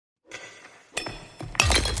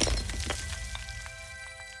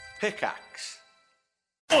Pickaxe.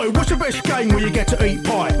 Oi, what's the best game where you get to eat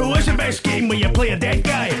pie? What's the best game where you play a dead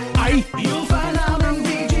guy? Eh? You'll find out in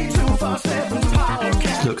DG247's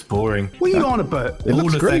podcast. Looks boring. What are you on about? All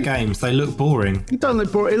of their games, they look boring. You don't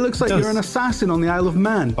look boring. It looks like you're an assassin on the Isle of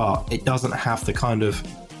Man. But it doesn't have the kind of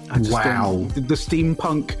wow. The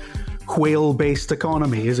steampunk whale-based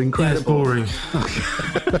economy is incredible. Yeah, it's boring.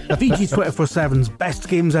 VG247's Best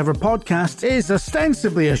Games Ever podcast is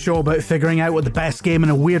ostensibly a show about figuring out what the best game in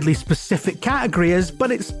a weirdly specific category is,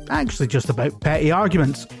 but it's actually just about petty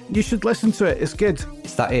arguments. You should listen to it, it's good.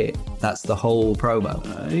 Is that it? That's the whole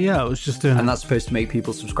promo? Yeah, I was just doing And that's supposed to make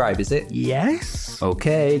people subscribe, is it? Yes.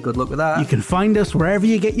 Okay, good luck with that. You can find us wherever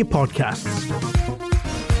you get your podcasts.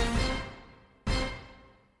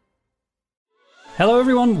 Hello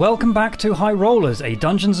everyone, welcome back to High Rollers, a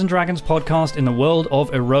Dungeons & Dragons podcast in the world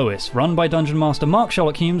of Aerois, run by Dungeon Master Mark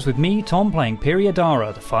Sherlock Humes, with me, Tom, playing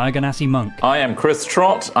Periadara, the Fire Ganassi monk. I am Chris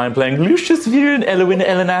Trott, I'm playing Lucius Viren Elwin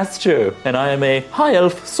Elenastro, and I am a High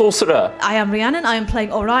Elf Sorcerer. I am Rhiannon, I am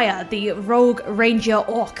playing Aerois, the Rogue Ranger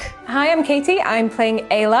Orc. Hi, I'm Katie, I'm playing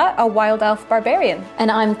Ayla, a Wild Elf Barbarian.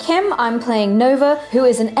 And I'm Kim, I'm playing Nova, who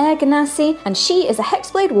is an Air Ganassi, and she is a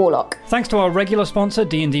Hexblade Warlock. Thanks to our regular sponsor,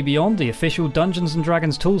 D&D Beyond, the official Dungeons &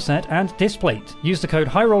 Dragons toolset, and Displate. Use the code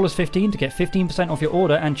HIGHROLLERS15 to get 15% off your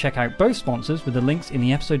order, and check out both sponsors with the links in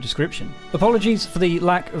the episode description. Apologies for the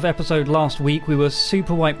lack of episode last week, we were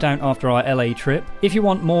super wiped out after our LA trip. If you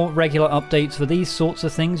want more regular updates for these sorts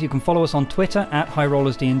of things, you can follow us on Twitter at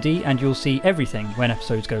HighRollersDND, and you'll see everything: when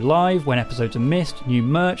episodes go live, when episodes are missed, new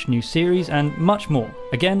merch, new series, and much more.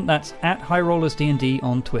 Again, that's at HighRollersDND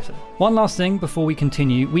on Twitter. One last thing before we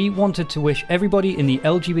continue, we wanted to wish everybody in the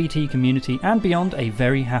LGBT community and beyond a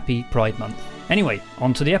very happy Pride Month. Anyway,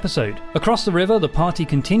 on to the episode. Across the river, the party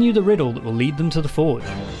continue the riddle that will lead them to the forge.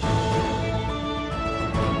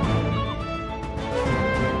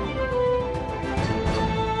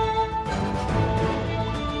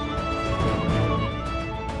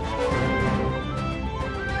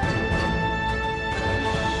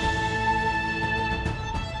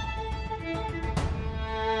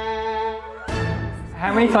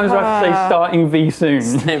 How many times do I have to say starting V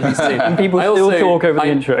soon? And people still talk over the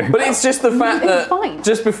intro. But it's just the fact that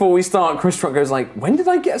just before we start, Chris Trott goes like, when did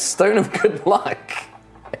I get a Stone of Good Luck?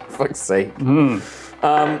 For fuck's sake.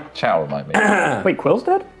 Chow remind me. Wait, Quill's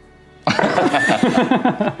dead?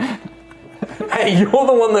 Hey, you're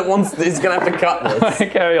the one that is going to have to cut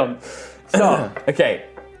this. Carry on. So, okay.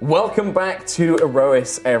 Welcome back to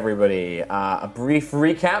Aerois, everybody. A brief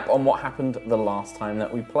recap on what happened the last time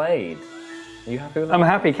that we played. Are you happy with that? I'm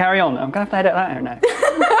happy. Carry on. I'm going to have to edit that out now.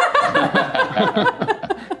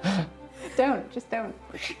 Don't.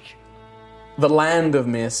 The land of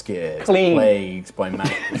Mirskir is plagued by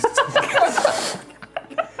mountains.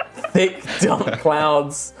 Thick, dark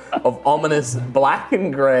clouds of ominous black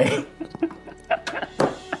and grey.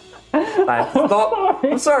 Stop.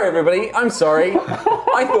 I'm sorry, everybody. I'm sorry.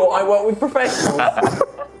 I thought I worked with professionals.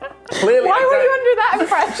 Clearly, Why were you under that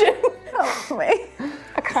impression? Help me.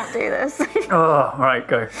 I can't do this. Oh, right,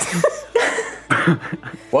 go.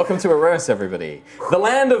 Welcome to Aerois, everybody. The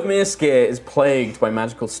land of Mirskir is plagued by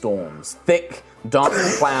magical storms. Thick, dark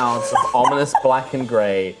clouds of ominous black and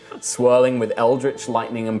grey, swirling with eldritch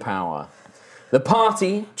lightning and power. The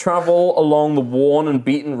party travel along the worn and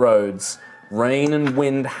beaten roads, rain and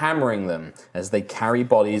wind hammering them as they carry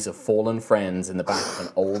bodies of fallen friends in the back of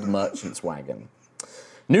an old merchant's wagon.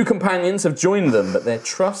 New companions have joined them, but their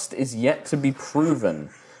trust is yet to be proven.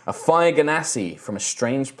 A Fire Ganassi from a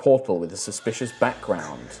strange portal with a suspicious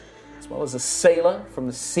background, as well as a sailor from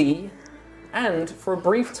the sea, and, for a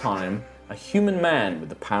brief time, a human man with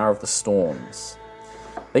the power of the storms.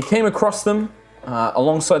 They came across them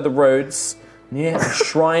alongside the roads near a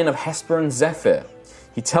shrine of Hesper and Zephyr.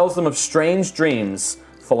 He tells them of strange dreams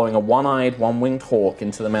following a one-eyed, one-winged hawk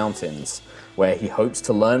into the mountains, where he hopes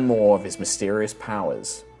to learn more of his mysterious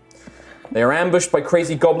powers. They are ambushed by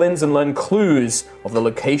crazy goblins and learn clues of the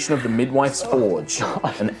location of the Midwife's Forge,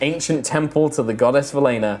 an ancient temple to the goddess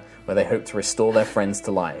Velena, where they hope to restore their friends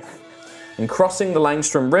to life. In crossing the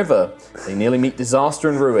Langstrom River, they nearly meet disaster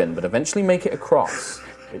and ruin, but eventually make it across,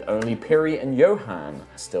 with only Piri and Johan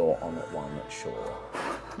still on one shore.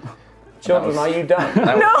 Children, are you done?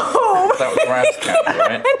 That was Rad's chapter,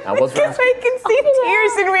 right? That was Rad's. I can see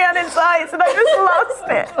tears in Rhiannon's eyes and I just lost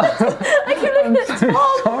it. I can look at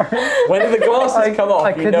Tom. When the glasses come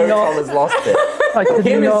off, you know Tom has lost it. I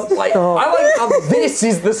could not like, I like how this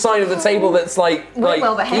is the side of the table that's like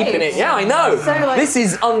well behaved. keeping it. Yeah, I know. So, this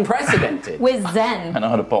is unprecedented. We're zen. I know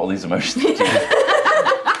how to bottle these emotions.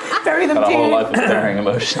 Bury them Got a whole too. life of staring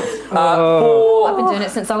emotions. I've been doing it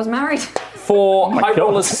since I was married. For High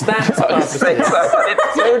Roller's stats purposes,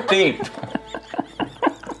 It's so deep.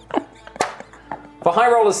 For High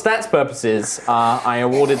Roller's stats purposes, I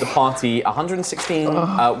awarded the party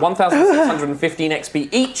 1,615 XP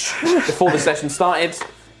each before the session started.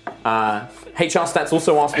 HR Stats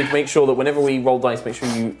also asked me to make sure that whenever we roll dice, make sure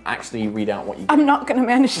you actually read out what you get. I'm not going to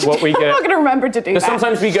manage to What we I'm get- not going to remember to do that. Because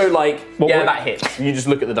sometimes we go like, yeah, we- that hits. You just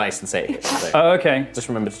look at the dice and say it hits. So Oh, okay. just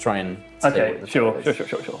remember to try and say Okay, what the sure. total is.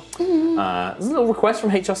 Sure. There's a little request from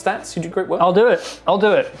HR Stats, who did great work. I'll do it.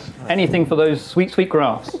 Anything for those sweet, sweet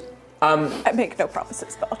graphs. I make no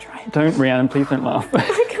promises, but I'll try. Don't, Rhiannon, please don't laugh.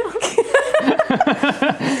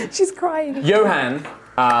 She's crying. Johan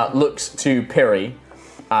looks to Piri,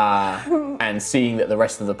 and seeing that the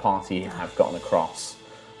rest of the party have gotten across,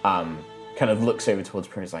 kind of looks over towards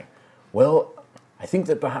Piri and is like, well, I think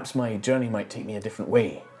that perhaps my journey might take me a different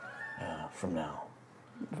way from now.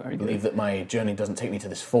 Very I good. believe that my journey doesn't take me to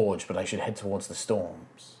this forge, but I should head towards the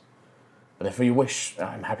storms. But if you wish,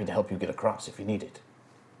 I'm happy to help you get across if you need it.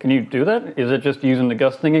 Can you do that? Is it just using the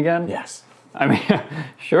gust thing again? Yes. I mean,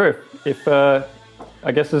 sure. If I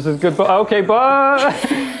guess this is good. But okay, bye.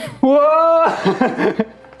 Whoa!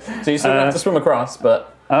 So you still have to swim across,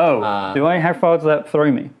 but do I? How far does that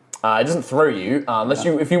throw me? it doesn't throw you unless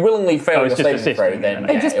if you willingly fail it's your just saving throw. assisting, Then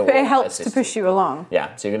yeah. yeah, It helps assist to push you along.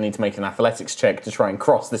 Yeah, so you're gonna need to make an athletics check to try and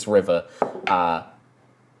cross this river.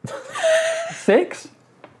 6?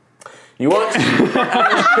 You watch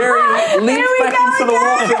as Piri leaps back into the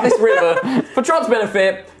water of this river. For Trot's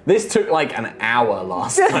benefit, this took like an hour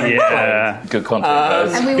last time. Yeah. Good content,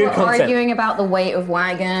 guys. And we Good were content. arguing about the weight of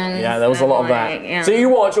wagons. Yeah, there was a lot of that. Yeah. So you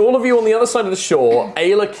watch all of you on the other side of the shore,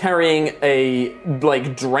 Ayla carrying a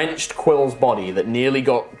like drenched Quill's body that nearly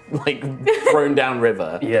got like thrown down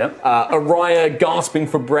river. Yeah. Aerois gasping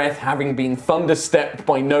for breath, having been thunderstepped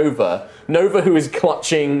by Nova. Nova, who is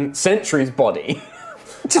clutching Sentry's body.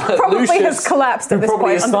 Probably has collapsed at this probably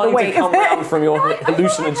point is under the starting weight to come of it. round from your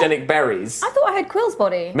hallucinogenic berries. I thought I had Quill's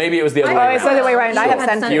body. Maybe it was the other Oh, way it's the other way around. I have Sure.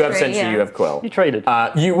 Sentry. You have Sentry, yeah. you have Quill. You traded.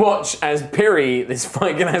 You watch as Piri, this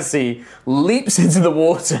Fight Ganassi, leaps into the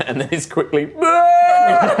water and then is quickly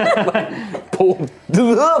like, pulled.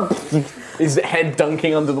 His head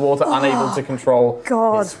dunking under the water, unable to control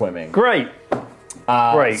his swimming. Great.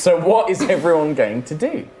 Great. So what is everyone going to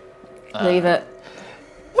do? Leave it.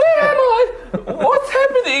 Where am I? What's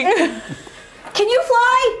happening? Can you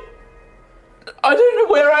fly? I don't know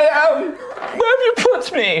where I am. Where have you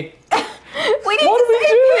put me? We need What to are we save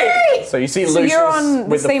doing? Piri! So you see So Lucius you're on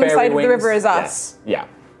with the same fairy side of the wings. river as us. Yes. Yeah.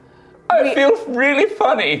 I feel really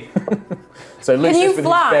funny. So Lucius you with his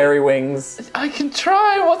fly? fairy wings. I can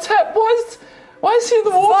try. What's happened? Why is he in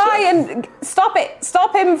the water? Fly and stop it.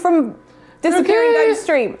 Stop him from disappearing Okay.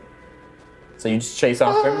 downstream. So you just chase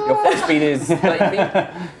after him. Your flight speed is 30 feet.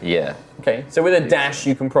 Yeah. Okay. So with a dash,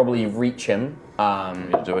 you can probably reach him. Let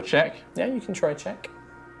me do a check. Yeah, you can try a check.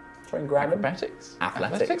 Try and grab him. Acrobatics.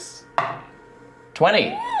 Athletics.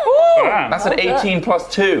 20. That's an 18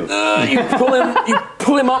 plus 2. You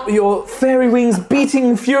pull him up with your fairy wings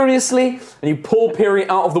beating furiously, and you pull Piri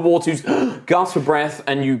out of the water, who's gasps for breath,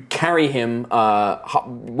 and you carry him.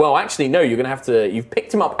 Well, actually, no. You're going to have to. You've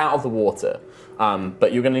picked him up out of the water,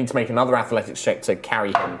 but you're going to need to make another athletics check to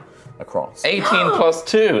carry him across. 18 plus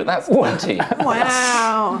 2. That's 20.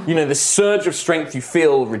 Wow. You know, this surge of strength. You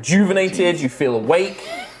feel rejuvenated. You feel awake.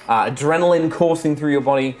 Adrenaline coursing through your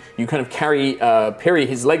body. You kind of carry Piri.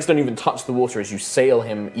 His legs don't even touch the water as you sail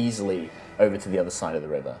him easily over to the other side of the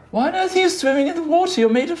river. Why on earth are you swimming in the water? You're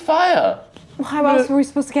made of fire. How else were we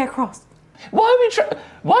supposed to get across? Why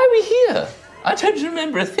are we here? I don't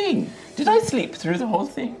remember a thing. Did I sleep through the whole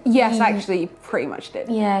thing? Yes, actually, you pretty much did.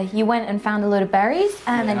 Yeah, you went and found a load of berries,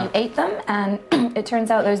 and then you ate them, and it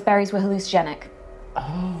turns out those berries were hallucinogenic.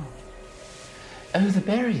 Oh, the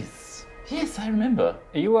berries. Yes, I remember.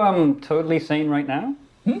 Are you totally sane right now?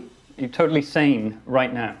 Are you totally sane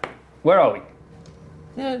right now? Where are we?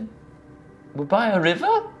 Yeah, we're by a river.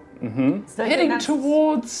 Mm-hmm. Heading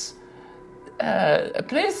towards a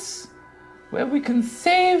place where we can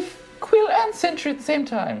save Quill and Sentry at the same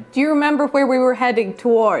time. Do you remember where we were heading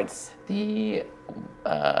towards? The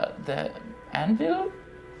anvil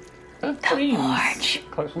of dreams. Forge.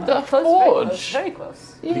 Close enough. The forge. Very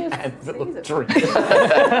close. Yes.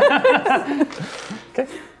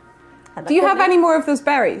 Do you have any more of those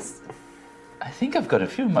berries? I think I've got a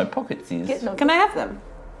few in my pockets. Can I have them?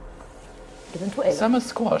 Some are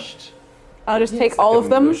squashed. I'll just take all of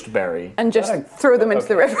them Bushed berry. and just throw them into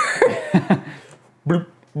the river. Bloop,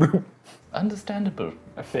 bloop. Understandable.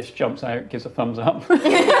 A fish jumps out, gives a thumbs up.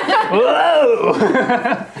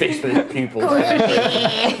 Fish with pupils.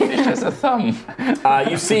 Fish has a thumb.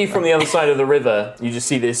 You see from the other side of the river, you just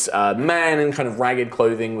see this man in kind of ragged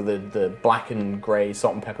clothing with the black and grey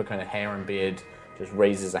salt and pepper kind of hair and beard, just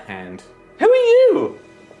raises a hand. Who are you?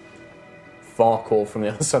 Farkle from the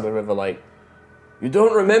other side of the river, like, you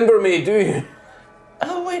don't remember me, do you?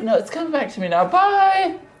 Oh, wait, no, it's coming back to me now.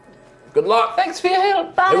 Bye. Good luck. Thanks for your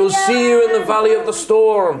help. I will see you in the Valley of the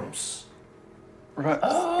Storms. Right.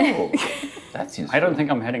 Oh, that's useful. I don't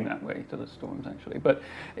think I'm heading that way to the storms, actually. But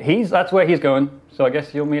that's where he's going, so I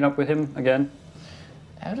guess you'll meet up with him again.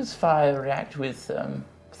 How does fire react with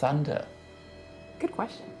thunder? Good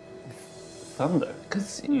question. Thunder?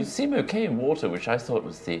 Because you seem okay in water, which I thought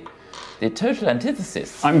was the total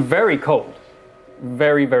antithesis. I'm very cold.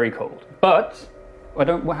 Very, very cold. But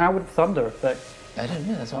how would thunder affect? I don't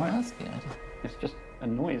know, that's what I'm asking. It's just a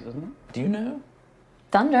noise, isn't it? Do you know?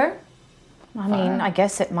 Thunder? I mean, I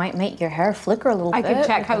guess it might make your hair flicker a little I bit. could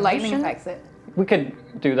check how with lightning motion. affects it. We could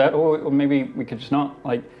do that, or maybe we could just not,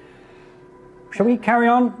 shall we carry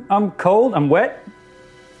on? I'm cold, I'm wet.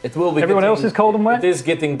 It will be. Everyone else is cold and wet? It is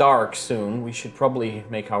getting dark soon. We should probably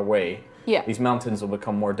make our way. Yeah. These mountains will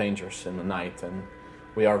become more dangerous in the night, and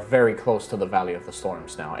we are very close to the Valley of the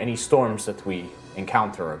Storms now. Any storms that we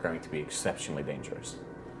encounter are going to be exceptionally dangerous.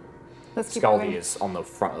 Let's keep Scaldy going. is on the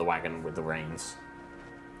front of the wagon with the reins.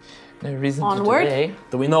 No reason Onward. to delay.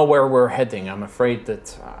 Do we know where we're heading? I'm afraid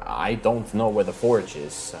that I don't know where the forge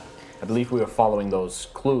is. I believe we were following those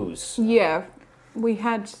clues. Yeah, we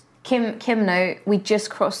had... Kim, no, we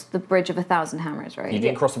just crossed the bridge of 1,000 hammers, right? You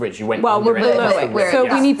didn't cross the bridge. You went. Well, we're under it. below it, so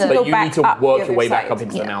we need to But go you back need to up work the your other way back side. up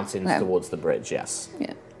into the mountains Yeah. towards the bridge. Yes.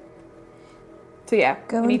 Yeah. So yeah,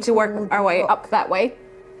 we need to work our way up that way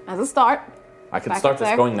as a start. I can Back start up us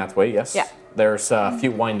there. going that way. Yes. Yeah. There's a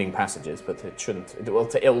few winding passages, but it shouldn't.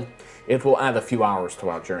 It will add a few hours to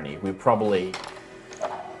our journey.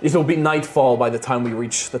 It'll be nightfall by the time we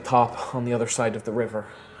reach the top on the other side of the river.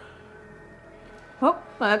 Oh,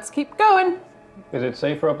 let's keep going. Is it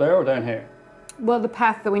safer up there or down here? Well, the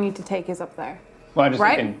path that we need to take is up there. Well, I'm just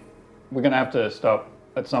Right? thinking, we're going to have to stop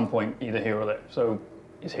at some point, either here or there. So,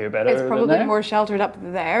 is here better It's than probably there? more sheltered up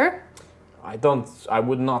there. I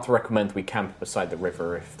would not recommend we camp beside the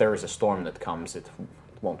river. If there is a storm that comes, it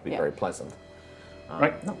won't be Yeah. very pleasant.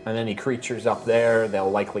 Right. And any creatures up there,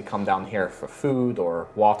 they'll likely come down here for food or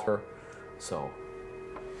water. So,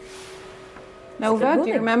 Nova, do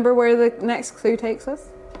you remember where the next clue takes us?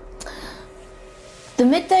 The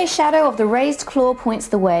midday shadow of the raised claw points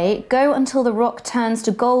the way. Go until the rock turns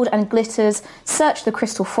to gold and glitters. Search the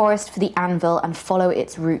crystal forest for the anvil and follow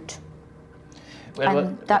its route. Well,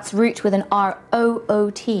 And that's route with an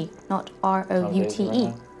R-O-O-T, not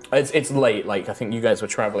R-O-U-T-E. it's late. Like, I think you guys were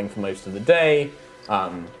traveling for most of the day.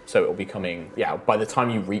 So it'll be coming, by the time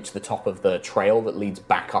you reach the top of the trail that leads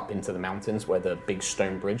back up into the mountains where the big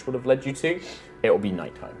stone bridge would have led you to, it'll be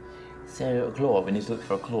nighttime. So a claw, we need to look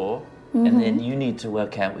for a claw, and then you need to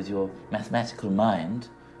work out with your mathematical mind.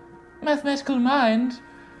 Mathematical mind?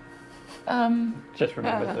 Just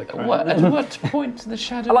remember the correct. At what point the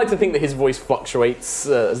shadow... I like to think that his voice fluctuates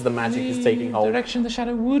as the magic is taking hold. direction the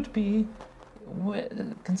shadow would be,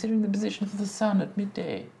 considering the position of the sun at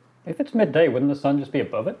midday. If it's midday, wouldn't the sun just be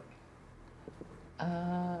above it?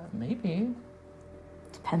 Maybe.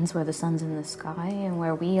 Depends where the sun's in the sky and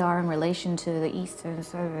where we are in relation to the east. And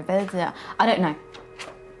so I don't know.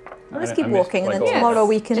 We'll just I keep missed, walking, and like, then all tomorrow this.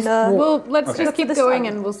 we can. Well, let's just keep the going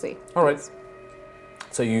sun. and we'll see. All right.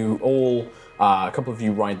 So you all, a couple of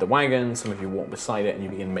you ride the wagon, some of you walk beside it, and you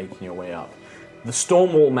begin making your way up. The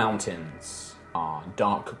Stormwall Mountains are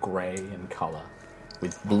dark grey in colour,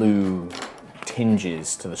 with blue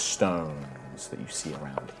tinges to the stones that you see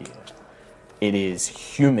around here. It is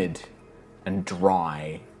humid and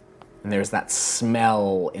dry, and there's that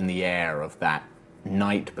smell in the air of that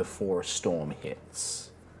night before a storm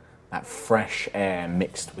hits. That fresh air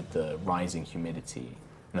mixed with the rising humidity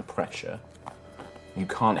and the pressure. You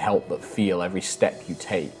can't help but feel every step you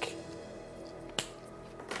take,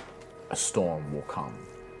 a storm will come.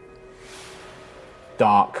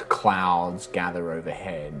 Dark clouds gather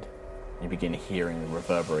overhead. You begin hearing the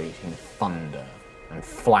reverberating thunder and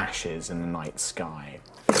flashes in the night sky.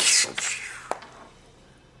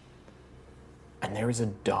 And there is a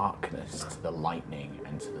darkness to the lightning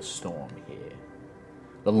and to the storm here.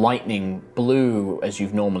 The lightning, blue as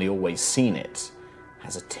you've normally always seen it,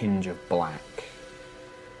 has a tinge of black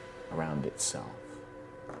around itself.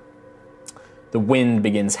 The wind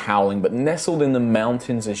begins howling, but nestled in the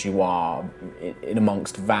mountains as you are, in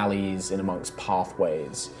amongst valleys, in amongst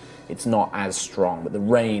pathways, it's not as strong, but the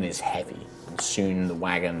rain is heavy. And soon the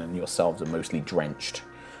wagon and yourselves are mostly drenched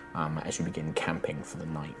as you begin camping for the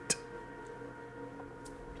night.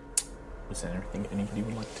 Is there anything anybody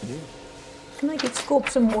would like to do? Can I get Scorp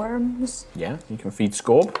some worms? Yeah, you can feed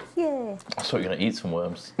Scorb. Yeah. I thought you were going to eat some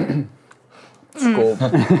worms. Scorb.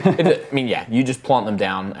 You just plant them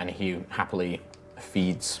down and he happily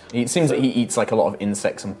feeds. It seems that he eats like a lot of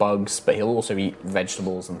insects and bugs, but he'll also eat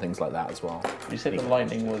vegetables and things like that as well. You said the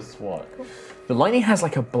lightning was what? The lightning has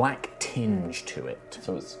like a black tinge to it.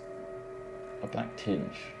 So it's a black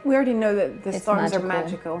tinge. We already know that the It's storms magical. are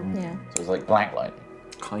magical. Yeah. So it's like black lightning.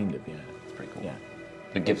 Kind of, yeah. It's pretty cool. Yeah.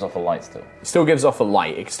 It gives off a light still. It still gives off a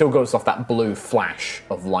light. It still goes off that blue flash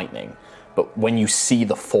of lightning. But when you see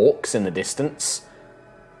the forks in the distance,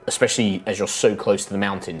 especially as you're so close to the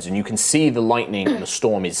mountains, and you can see the lightning and the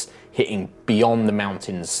storm is hitting beyond the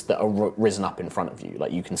mountains that are risen up in front of you.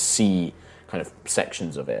 Like you can see kind of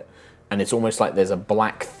sections of it. And it's almost like there's a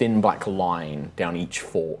thin black line down each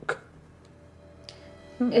fork.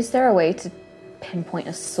 Is there a way to pinpoint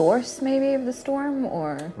a source, maybe, of the storm,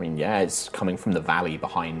 or? I mean, yeah, it's coming from the valley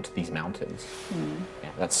behind these mountains.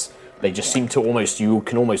 Yeah, they just seem to you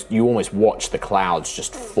almost watch the clouds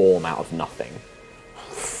just form out of nothing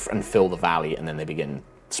and fill the valley, and then they begin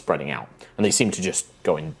spreading out. And they seem to just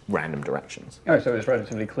go in random directions. Oh, so it's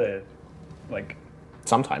relatively clear, like.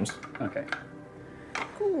 Sometimes. Okay.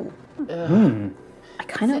 Ooh.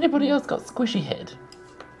 Has anybody else got squishy head?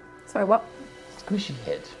 Sorry, what? Squishy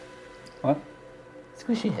head. What?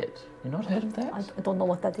 Squishy head. You not heard of that? I don't know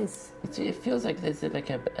what that is. It feels like there's like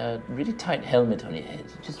a really tight helmet on your head.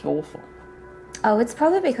 It's just awful. Oh, it's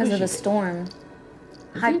probably because of the Squishy. storm.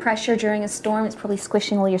 High pressure during a storm, it's probably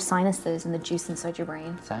squishing all your sinuses and the juice inside your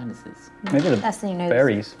brain. Sinuses. Maybe the That's when you know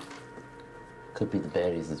berries. Could be the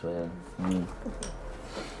berries as well.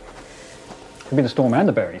 Could be the storm and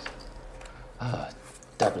the berries.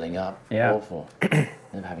 Doubling up. Yeah. Awful.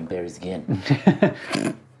 Never having berries again.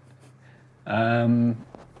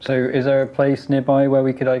 So is there a place nearby where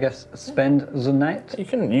we could, I guess, spend the night? You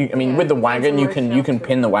can. With the wagon, you can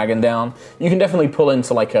pin the wagon down. You can definitely pull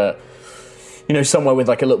into like a, somewhere with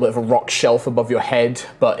like a little bit of a rock shelf above your head.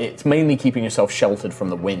 But it's mainly keeping yourself sheltered from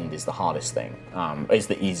the wind is the hardest thing. Is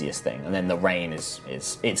the easiest thing, and then the rain is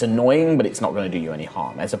it's annoying, but it's not going to do you any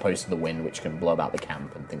harm, as opposed to the wind, which can blow about the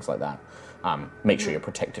camp and things like that. Make sure you're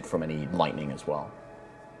protected from any lightning as well.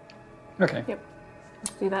 Okay. Yep.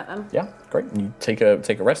 Let's do that then. Yeah, great. You take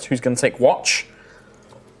a rest. Who's going to take watch?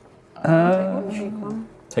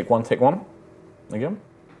 Take one. There you go.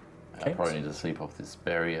 I probably need to sleep off this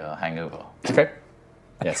berry hangover. Okay.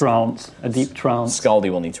 A trance, a deep trance. Scaldy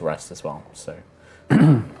will need to rest as well. So.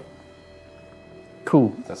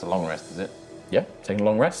 Cool. That's a long rest, is it? Yeah, taking a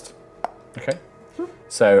long rest. Okay.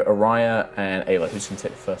 So Aerois and Ayla, who's going to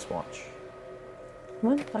take the first watch?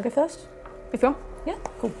 Come on, I'll go first. If you want. Yeah,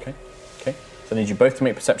 cool. Okay. So I need you both to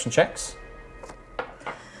make perception checks.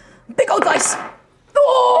 Big old dice!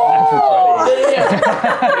 Oh! I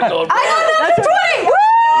got natural 20!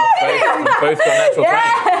 Both got natural 20.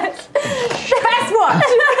 Best one!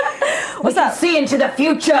 What's that? See into the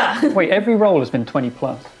future! Wait, every roll has been 20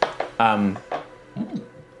 plus.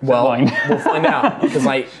 Well, we'll find out, because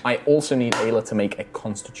I also need Ayla to make a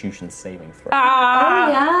Constitution saving throw. Oh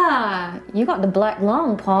yeah, you got the black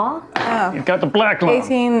lung, Paul. You've got the black lung.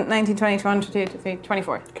 18, 19, 20, 22, 23,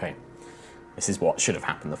 24. Okay. This is what should have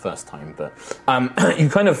happened the first time, but you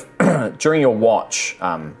kind of, during your watch,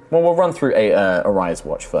 we'll run through Aerois'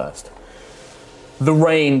 watch first. The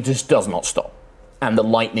rain just does not stop, and the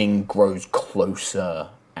lightning grows closer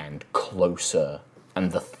and closer,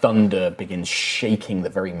 and the thunder begins shaking the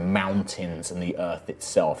very mountains and the earth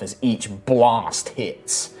itself. As each blast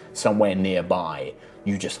hits somewhere nearby,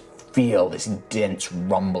 you just feel this dense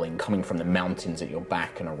rumbling coming from the mountains at your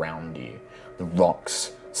back and around you. The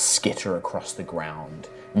rocks skitter across the ground.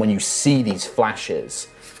 When you see these flashes,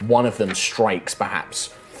 one of them strikes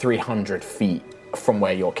perhaps 300 feet from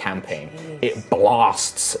where you're camping. It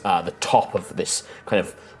blasts the top of this kind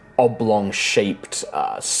of oblong-shaped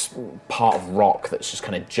part of rock that's just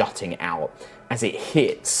kind of jutting out. As it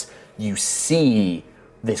hits, you see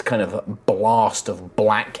this kind of blast of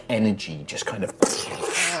black energy just kind of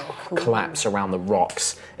collapse around the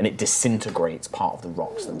rocks, and it disintegrates part of the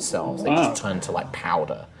rocks themselves. They just turn to like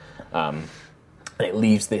powder. And it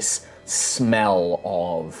leaves this smell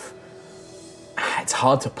of, it's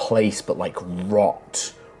hard to place, but like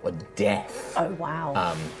rot or death. Oh,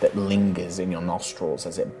 wow. That lingers in your nostrils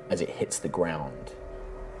as it hits the ground.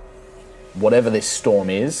 Whatever this storm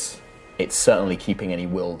is, it's certainly keeping any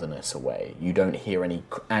wilderness away. You don't hear any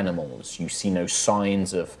animals. You see no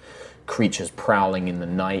signs of creatures prowling in the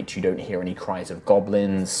night. You don't hear any cries of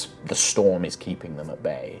goblins. The storm is keeping them at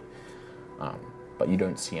bay. But you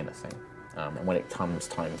don't see anything. And when it comes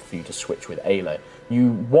time for you to switch with Ayla,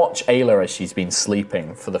 you watch Ayla as she's been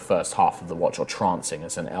sleeping for the first half of the watch, or trancing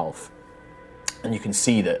as an elf. And you can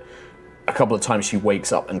see that a couple of times she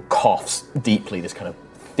wakes up and coughs deeply, this kind of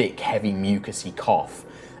thick, heavy, mucusy cough.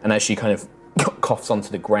 And as she kind of coughs onto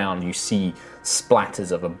the ground, you see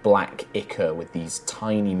splatters of a black ichor with these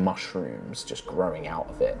tiny mushrooms just growing out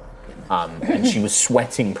of it. And she was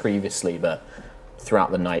sweating previously, but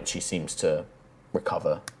throughout the night she seems to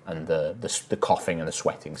recover, and the coughing and the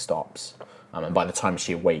sweating stops. And by the time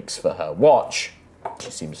she awakes for her watch,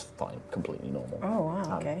 she seems fine, completely normal. Oh,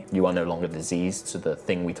 wow, okay. You are no longer diseased, so the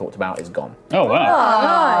thing we talked about is gone. Oh,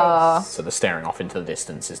 wow. Nice. So the staring off into the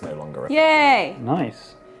distance is no longer a Yay!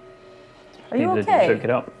 Nice. Are you Needed to okay? choke it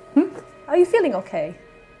up. Are you feeling okay?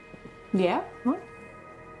 Yeah? What?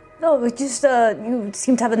 No, it just, you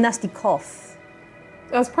seem to have a nasty cough.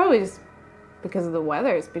 That's probably just because of the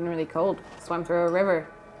weather. It's been really cold. Swam through a river.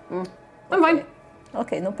 I'm fine.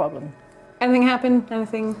 Okay, no problem. Anything happen?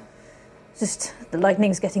 Anything? Just the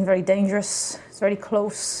lightning's getting very dangerous. It's very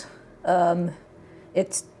close.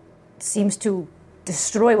 It seems to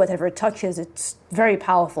destroy whatever it touches. It's very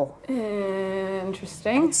powerful.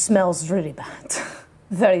 Interesting. It smells really bad.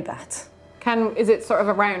 Very bad. Is it sort of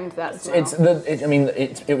around that smell?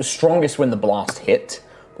 It was strongest when the blast hit,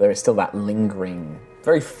 but there is still that lingering,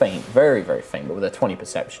 very faint, very, very faint, but with a 20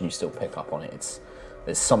 perception, you still pick up on it.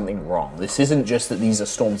 There's something wrong. This isn't just that these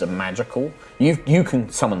storms are magical. You can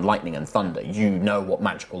summon lightning and thunder. You know what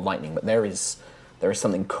magical lightning, but there is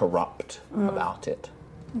something corrupt about it.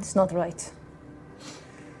 It's not right.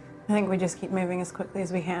 I think we just keep moving as quickly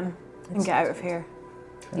as we can and get out of here.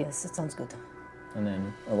 Yes, it sounds good. And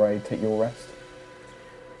then, Aerois, take your rest.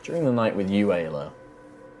 During the night with you, Ayla,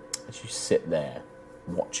 as you sit there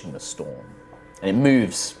watching the storm, and it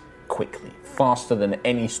moves quickly, faster than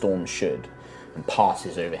any storm should, and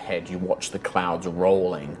passes overhead, you watch the clouds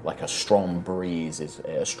rolling like a strong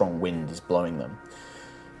wind is blowing them.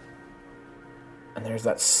 And there's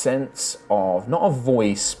that sense of, not a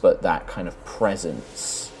voice, but that kind of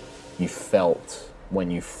presence you felt when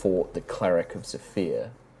you fought the Cleric of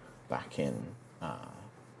Zephyr back in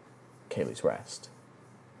Kaylee's Rest.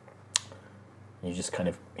 You just kind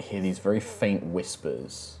of hear these very faint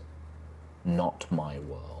whispers, not my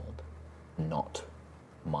world, not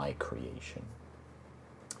my creation.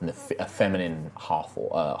 And a feminine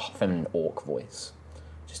feminine orc voice,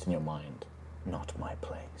 just in your mind, not my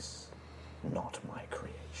place, not my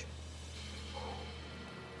creation.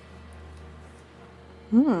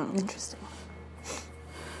 Interesting.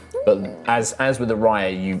 But as with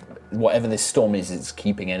Aerois, whatever this storm is, it's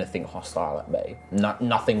keeping anything hostile at bay.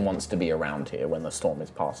 Nothing wants to be around here when the storm is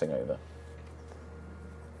passing over.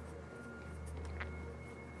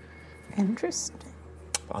 Interesting.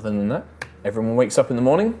 Other than that, everyone wakes up in the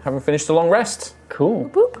morning, having finished a long rest. Cool.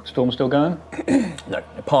 Boop. Storm still going? No,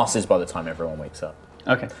 it passes by the time everyone wakes up.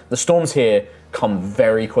 Okay. The storms here come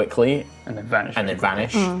very quickly And then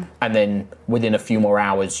vanish. And then within a few more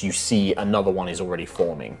hours, you see another one is already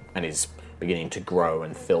forming and is beginning to grow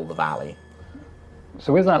and fill the valley.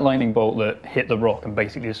 So with that lightning bolt that hit the rock and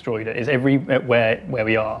basically destroyed it, is everywhere where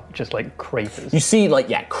we are just like craters? You see,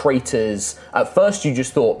 craters. At first, you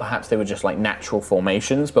just thought perhaps they were just like natural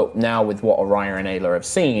formations, but now with what Aerois and Ayla have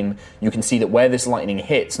seen, you can see that where this lightning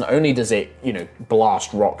hits, not only does it,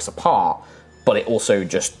 blast rocks apart, but it also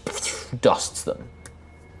just dusts them.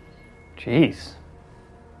 Jeez.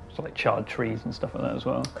 So like charred trees and stuff like that as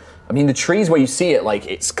well. I mean, the trees where you see it,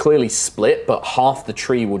 it's clearly split, but half the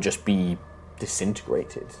tree will just be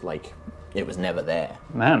disintegrated, like it was never there.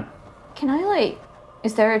 Man. Can I,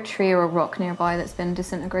 is there a tree or a rock nearby that's been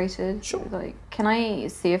disintegrated? Sure. Can I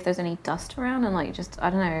see if there's any dust around and, I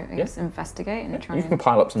don't know, I guess investigate and try You can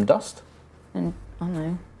pile up some dust. and, I don't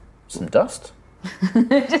know. Some dust?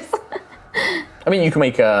 I mean, you can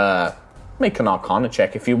make an Arcana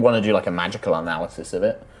check if you want to do a magical analysis of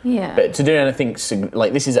it. Yeah. But to do anything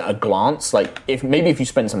this is at a glance. If you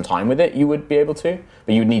spend some time with it, you would be able to.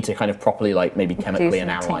 But you would need to kind of properly maybe chemically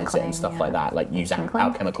analyze it and stuff like that. Use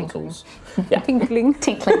alchemical tools. Yeah. Tinkling.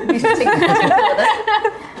 Tinkling.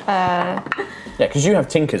 Yeah, because you have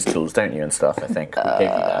Tinker's tools, don't you, and stuff. I think we gave you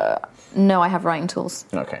that. No, I have writing tools.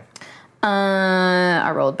 Okay. I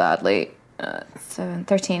rolled badly.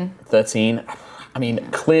 13. 13. I mean,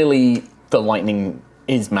 clearly the lightning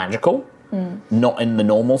is magical, not in the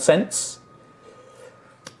normal sense.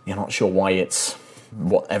 You're not sure why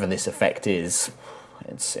whatever this effect is,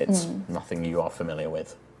 It's nothing you are familiar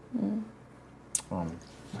with.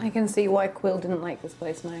 I can see why Quill didn't like this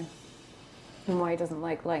place now. And why he doesn't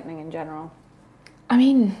like lightning in general. I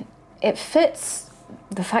mean, it fits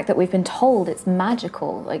the fact that we've been told it's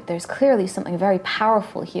magical. Like, there's clearly something very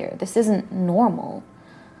powerful here. This isn't normal.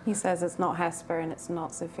 He says it's not Hesper and it's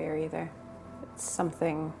not Zephyr either. It's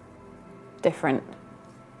something different.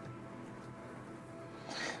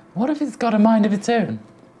 What if it's got a mind of its own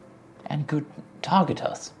and could target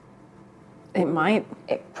us? It might.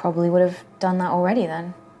 It probably would have done that already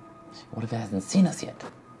then. What if it hasn't seen us yet?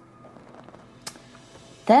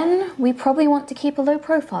 Then we probably want to keep a low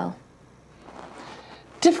profile.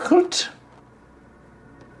 Difficult.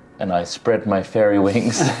 And I spread my fairy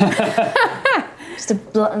wings. Just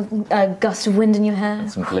a gust of wind in your hair.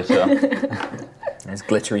 Some glitter. There's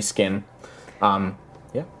glittery skin. Yeah.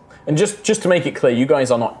 And just to make it clear, you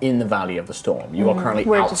guys are not in the Valley of the Storm. You are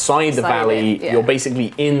currently outside the valley. It, yeah. You're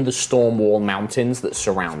basically in the Stormwall Mountains that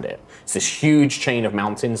surround it. It's this huge chain of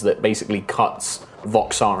mountains that basically cuts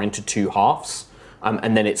Voxar into two halves.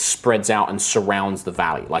 And then it spreads out and surrounds the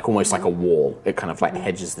valley, like almost like a wall. It kind of like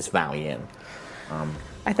hedges this valley in.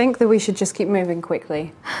 I think that we should just keep moving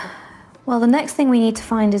quickly. Well, the next thing we need to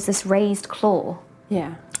find is this raised claw.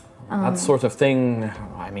 Yeah. That sort of thing,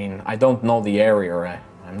 I mean, I don't know the area.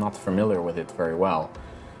 I'm not familiar with it very well.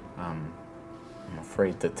 I'm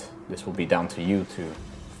afraid that this will be down to you to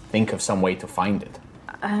think of some way to find it.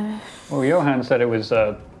 Well, Johan said it was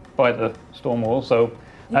by the storm wall, so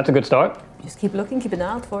that's a good start. Just keep looking, keep an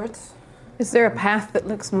eye out for it. Is there a path that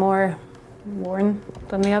looks more worn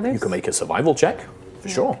than the others? You can make a survival check, for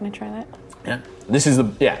sure. Can I try that? Yeah. This is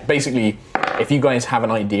basically, if you guys have an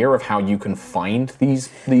idea of how you can find these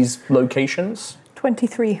locations.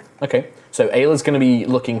 23. Okay. So Ayla's going to be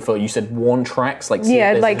looking for, you said worn tracks? Like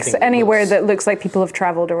anywhere that looks like people have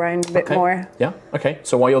travelled around a bit more. Yeah, okay.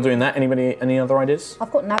 So while you're doing that, any other ideas?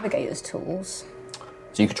 I've got navigator's tools.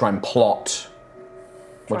 So you could try and plot.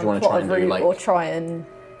 What do you want to try and do? Or try and,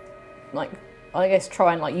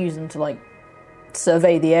 use them to,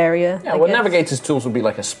 survey the area. Yeah, navigator's tools would be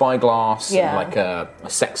like a spyglass and like a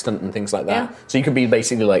sextant and things like that. Yeah. So you could be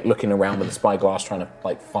basically looking around with a spyglass trying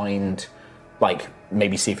to find,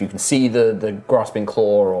 maybe see if you can see the grasping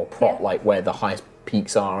claw or plot where the highest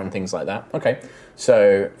peaks are and things like that. Okay.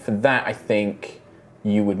 So for that, I think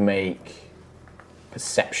you would make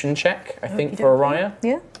perception check, I think, for Aerois.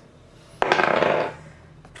 Yeah.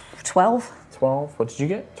 12. 12. What did you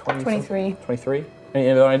get? 23. 23. Any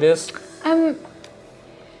other ideas?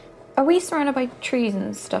 Are we surrounded by trees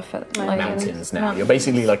and stuff? Mountains now. You're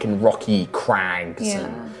basically in rocky crags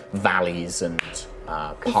and valleys and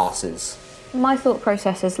passes. My thought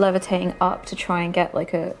process is levitating up to try and get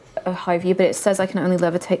a high view, but it says I can only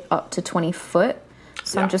levitate up to 20 foot.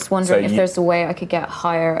 So I'm just wondering if there's a way I could get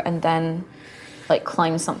higher and then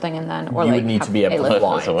climb something and then, or you would need to be able to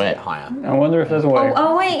fly to get higher. I wonder if there's a way.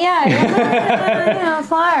 Oh wait, yeah,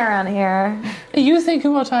 fly around here. Are you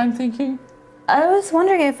thinking what I'm thinking? I was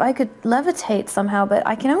wondering if I could levitate somehow, but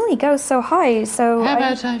I can only go so high, so... How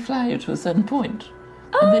about I fly you to a certain point,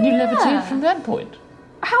 and then you levitate from that point?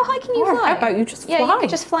 How high can you fly? How about you just fly? Yeah, you could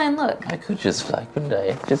just fly and look. I could just fly, couldn't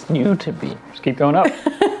I? Just new to me. Just keep going up.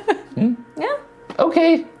 Yeah.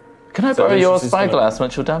 Okay. Can I borrow your spyglass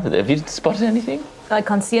once you're done with it? Have you spotted anything? I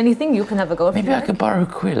can't see anything. You can have a go. Maybe I could borrow a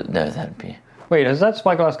quill. No, that'd be... Wait, has that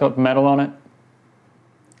spyglass got metal on it?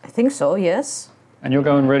 I think so, yes. And you're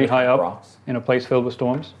going really high up in a place filled with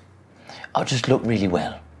storms? I'll just look really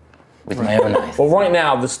well with my own eyes. Well, right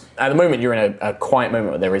now, at the moment, you're in a quiet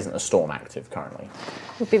moment where there isn't a storm active currently.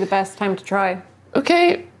 Would be the best time to try.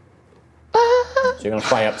 Okay. So you're going to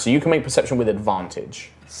fly up. So you can make perception with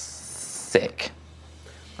advantage. Sick.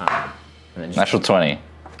 And then just Natural 20.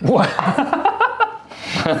 What?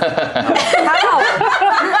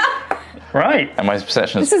 Right. And my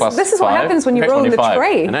perception is This plus is what 5. happens when you Okay, roll in the 25.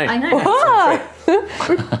 tray. I know.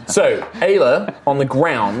 So, Ayla, on the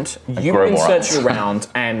ground, you grow more search around,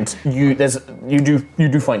 and you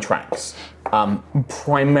do find tracks.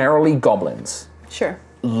 Primarily goblins. Sure.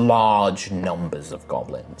 Large numbers of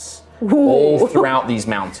goblins. All throughout these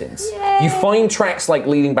mountains. You find tracks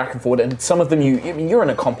leading back and forward, and some of them you're an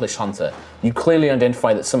accomplished hunter. You clearly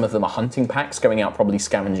identify that some of them are hunting packs going out probably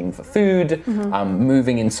scavenging for food,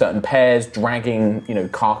 moving in certain pairs, dragging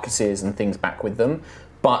carcasses and things back with them.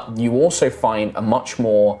 But you also find a much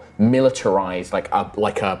more militarized, like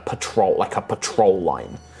a patrol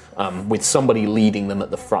line, with somebody leading them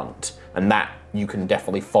at the front, and that you can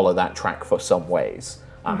definitely follow that track for some ways.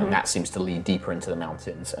 And that seems to lead deeper into the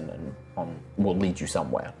mountains and will lead you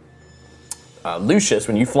somewhere. Lucius,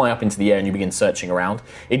 when you fly up into the air and you begin searching around,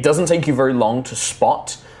 it doesn't take you very long to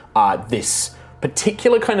spot this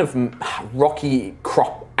particular kind of rocky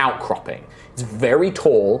outcropping. It's very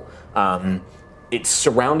tall. It's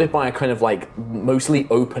surrounded by a kind of like mostly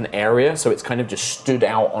open area, so it's kind of just stood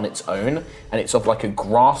out on its own, and it's of like a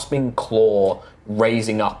grasping claw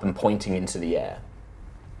raising up and pointing into the air.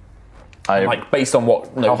 Like based on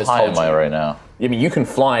what Nova's how high told am I you. right now? I mean, you can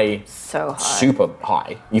fly So high. super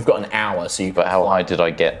high. You've got an hour, so you. But how high did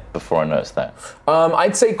I get before I noticed that?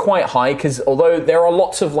 I'd say quite high, because although there are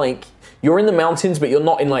lots of like, you're in the mountains, but you're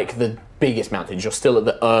not in like the biggest mountains. You're still at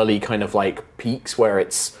the early kind of like peaks where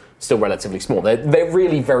it's still relatively small. They're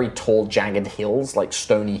really very tall, jagged hills, like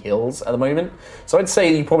stony hills at the moment. So I'd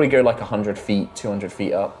say you probably go like 100 feet, 200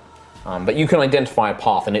 feet up. But you can identify a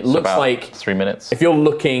path, and it looks about like 3 minutes. if you're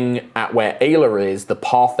looking at where Ayla is, the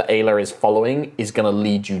path that Ayla is following is going to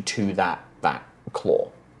lead you to that claw.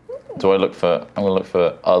 I'm going to look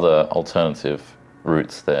for other alternative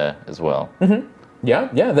routes there as well. Mm-hmm. Yeah.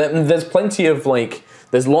 There's plenty of like,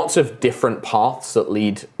 there's lots of different paths that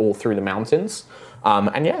lead all through the mountains.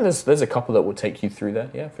 And yeah, there's a couple that will take you through there.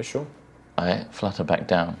 Yeah, for sure. I flutter back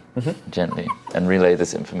down gently and relay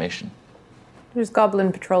this information. There's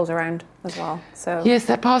goblin patrols around as well. So Yes,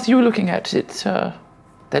 that path you were looking at,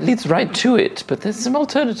 that leads right to it, but there's some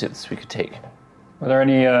alternatives we could take. Were there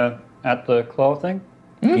any at the claw thing?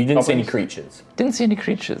 You didn't see any Goblins? creatures. Didn't see any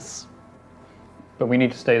creatures. But we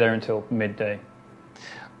need to stay there until midday.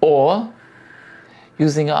 Or,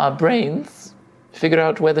 using our brains, figure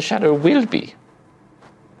out where the shadow will be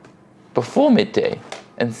before midday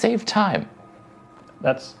and save time.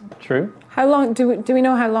 That's true. how long do we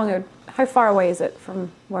know how far away is it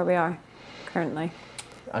from where we are currently?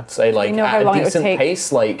 I'd say like you know how at long a it would decent take?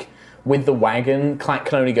 pace, like with the wagon, Clack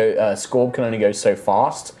can only go, Scorb can only go so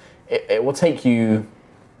fast. It will take you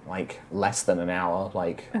like less than an hour,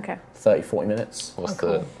 like Okay. 30, 40 minutes. What's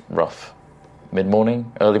the rough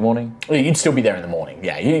mid-morning, early morning? You'd still be there in the morning.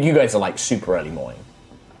 Yeah, you guys are like super early morning.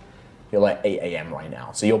 You're like 8 a.m. right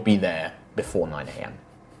now, so you'll be there before 9 a.m.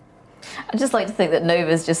 I just like to think that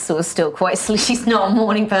Nova's just sort of still quite sleep. She's not a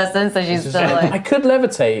morning person, so she's still I like. could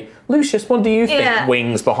levitate. Lucius, what do you think? Yeah.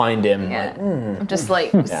 Wings behind him. Yeah. Like, I'm just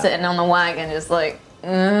like sitting on the wagon, just like.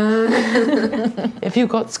 Have you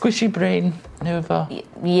got squishy brain, Nova?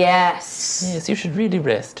 Yes. Yes, you should really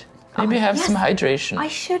rest. Maybe have yes. some hydration. I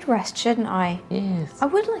should rest, shouldn't I? Yes. I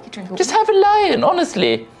would like a drink of Just water. have a lie-in,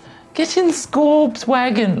 honestly. Get in Scorb's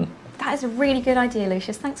wagon. That is a really good idea,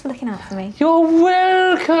 Lucius. Thanks for looking out for me. You're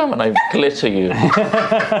welcome. And I glitter you.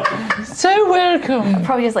 So welcome.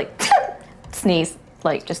 Probably just like sneeze,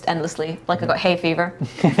 like just endlessly, like I got hay fever.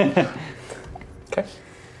 okay.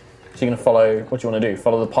 So you're going to follow, what do you want to do?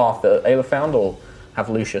 Follow the path that Ayla found, or have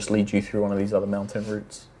Lucius lead you through one of these other mountain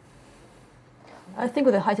routes? I think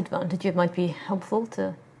with a height advantage, it might be helpful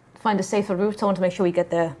to find a safer route. I want to make sure we get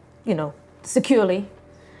there, securely.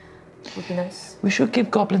 Would be nice. We should give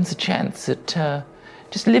goblins a chance at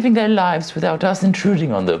just living their lives without us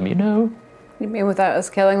intruding on them, you know? You mean without us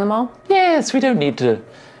killing them all? Yes, we don't need to,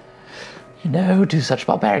 do such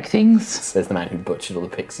barbaric things. Says the man who butchered all the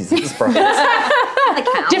pixies and sprites.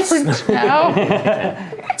 Different now.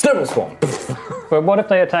 Snowball Swarm. But what if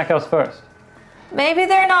they attack us first? Maybe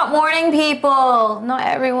they're not morning people. Not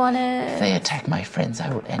everyone is. If they attack my friends, I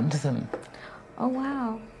will end them. Oh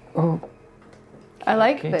wow. Oh, I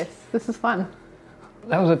like this. This is fun.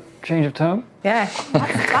 that was a change of tone. Yeah.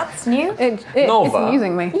 That's new. It's Nova.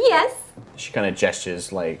 amusing me. Yes. She kind of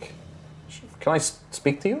gestures like, can I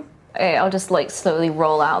speak to you? Okay, I'll just like slowly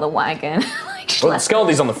roll out of the wagon. Well,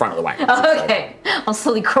 Scaldy's on the front of the wagon. Okay. I'll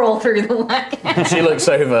slowly crawl through the wagon. She looks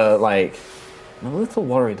over like, I'm a little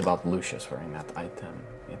worried about Lucius wearing that item.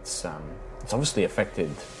 It's obviously affected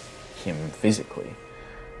him physically,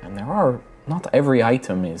 and not every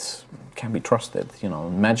item can be trusted.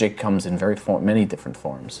 Magic comes in many different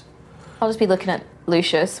forms. I'll just be looking at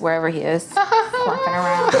Lucius wherever he is, flapping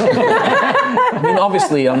around. I mean,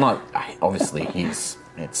 obviously,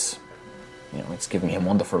 it's giving him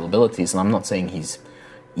wonderful abilities, and I'm not saying he's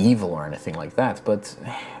evil or anything like that, but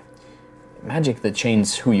magic that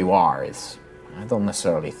changes who you are I don't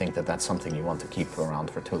necessarily think that that's something you want to keep around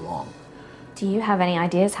for too long. Do you have any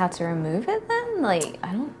ideas how to remove it then? Like,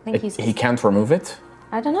 I don't think He can't remove it.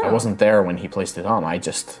 I don't know. I wasn't there when he placed it on. I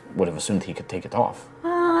just would have assumed he could take it off.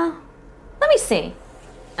 Let me see.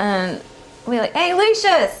 And we'll be like, hey,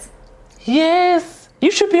 Lucius! Yes, you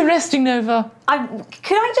should be resting, Nova.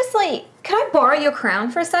 Could I borrow your crown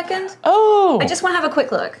for a second? Oh. I just want to have a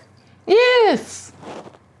quick look. Yes.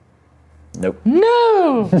 Nope.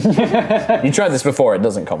 No. You tried this before. It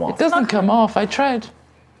doesn't come off. It doesn't come off. I tried.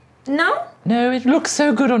 No? No, it looks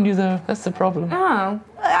so good on you, though. That's the problem. Oh.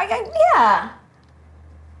 Yeah.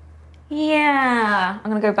 Yeah. I'm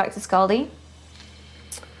gonna go back to Scaldy.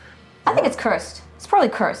 I think it's cursed. It's probably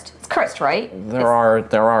cursed. It's cursed, right? There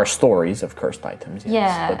are stories of cursed items, yes.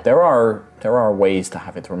 Yeah. But there are ways to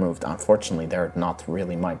have it removed. Unfortunately, they're not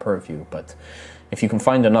really my purview, but if you can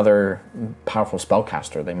find another powerful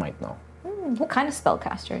spellcaster, they might know. What kind of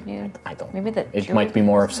spellcaster, dude? I don't Maybe know. It might be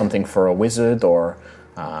more of something for a wizard or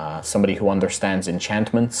somebody who understands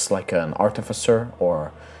enchantments, like an artificer,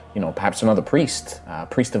 or perhaps another priest.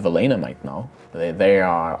 Priest of Elena might know. They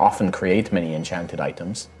often create many enchanted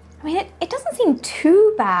items. I mean, it doesn't seem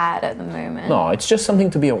too bad at the moment. No, it's just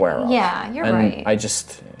something to be aware of. Yeah, you're and right.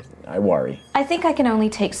 I worry. I think I can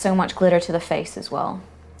only take so much glitter to the face as well.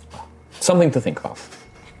 Something to think about.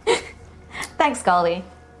 Thanks, Scaldy.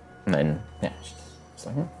 And then, yeah, just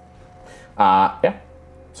like, yeah.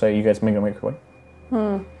 So you guys make your way?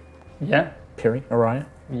 Yeah. Piri, Aerois?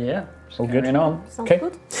 Yeah. All good? On. Okay.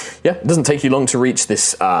 Yeah, it doesn't take you long to reach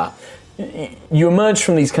this. You emerge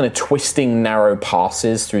from these kind of twisting, narrow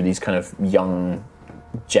passes through these kind of young,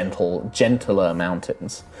 gentler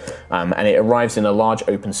mountains. And it arrives in a large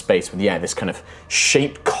open space with, this kind of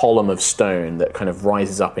shaped column of stone that kind of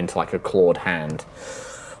rises up into like a clawed hand,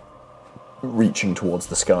 reaching towards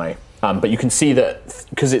the sky. But you can see that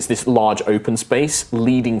because it's this large open space,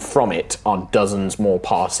 leading from it are dozens more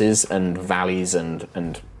passes and valleys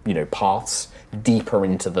and paths deeper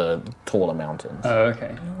into the taller mountains. Oh,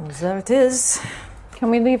 okay. There it is. Can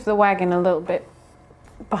we leave the wagon a little bit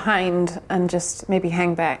behind and just maybe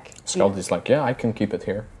hang back? Scaldy's like, I can keep it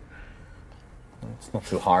here. It's not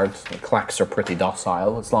too hard. The clacks are pretty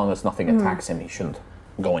docile. As long as nothing attacks him, he shouldn't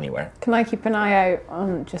go anywhere. Can I keep an eye out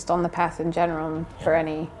on the path in general for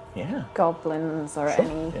any goblins or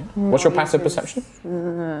any... Yeah. What's your passive perception?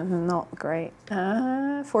 Not great.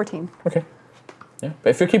 14. Okay. Yeah,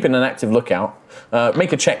 but if you're keeping an active lookout,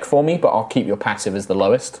 make a check for me, but I'll keep your passive as the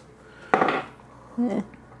lowest.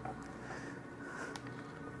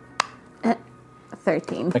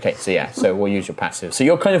 13. Okay, so we'll use your passive. So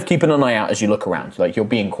you're kind of keeping an eye out as you look around, like you're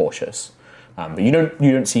being cautious, but you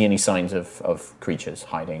don't see any signs of creatures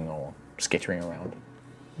hiding or skittering around.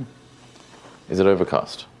 Is it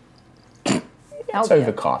overcast? It's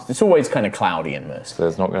overcast. It's always kind of cloudy in Mercy. So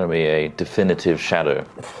there's not going to be a definitive shadow.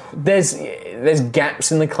 There's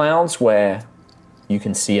gaps in the clouds where you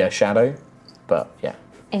can see a shadow, but yeah.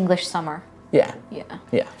 English summer. Yeah.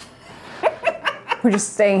 Yeah. We're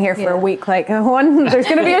just staying here for a week, like, there's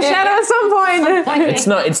going to be a shadow at some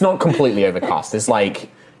point. It's not completely overcast. There's like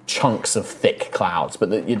chunks of thick clouds,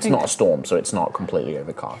 but it's not a storm, so it's not completely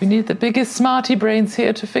overcast. We need the biggest smarty brains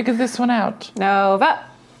here to figure this one out. Nova.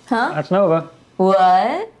 Huh? That's Nova.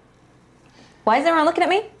 What? Why is everyone looking at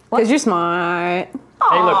me? Because you're smart.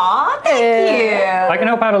 Aw, thank you. I can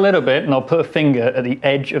help out a little bit, and I'll put a finger at the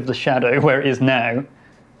edge of the shadow where it is now.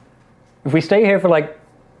 If we stay here for like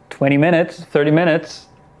 20 minutes, 30 minutes,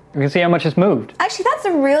 we can see how much it's moved. Actually, that's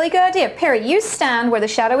a really good idea. Perry, you stand where the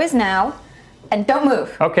shadow is now, and don't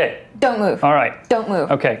move. Okay. Don't move. All right. Don't move.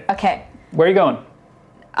 Okay. Okay. Where are you going?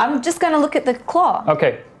 I'm just going to look at the claw.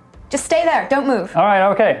 Okay. Just stay there. Don't move. All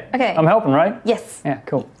right, okay. Okay. I'm helping, right? Yes. Yeah,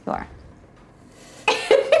 cool. You are.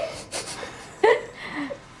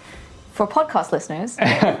 For podcast listeners,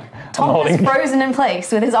 Tom is frozen in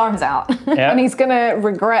place with his arms out. Yeah. And he's going to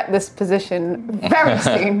regret this position very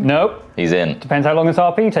soon. Nope. He's in. Depends how long this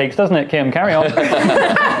RP takes, doesn't it, Kim? Carry on.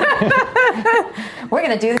 We're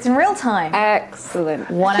going to do this in real time. Excellent.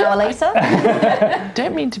 1 hour later.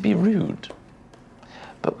 Don't mean to be rude,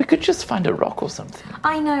 but we could just find a rock or something.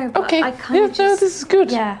 I know, but Okay, I kind of this is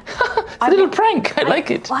good. Yeah. It's a little prank. I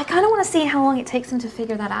like it. Well, I kind of want to see how long it takes him to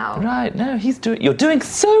figure that out. Right, no, you're doing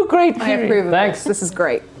so great, I Fury. approve of Thanks. this. This is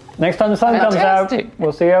great. Next time the sun comes out, Fantastic.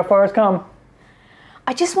 we'll see how far it's come.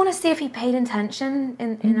 I just want to see if he paid attention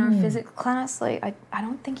in our physics class. Like, I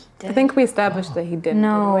don't think he did. I think we established that he didn't.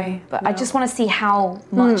 No, didn't we? but I just want to see how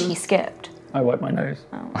much he skipped. I wipe my nose.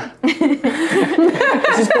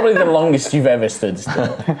 This is probably the longest you've ever stood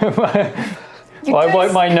still. Well, I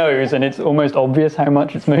wipe my nose and it's almost obvious how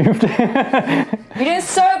much it's moved. You're doing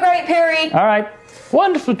so great, Piri. All right.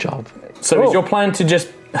 Wonderful job. So is your plan to just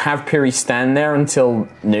have Piri stand there until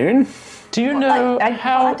noon? Do you know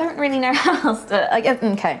how... I don't really know how else to...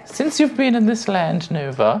 okay. Since you've been in this land,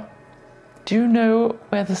 Nova, do you know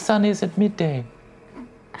where the sun is at midday?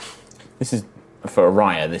 This is... For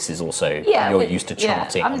Aerois, this is also you're used to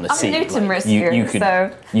charting on the sea. I'm new to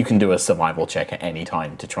Mriskir, you can do a survival check at any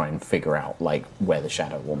time to try and figure out like where the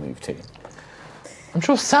shadow will move to. I'm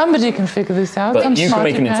sure somebody can figure this out. But you can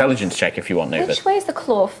make an intelligence check if you want, Nova. Which way is the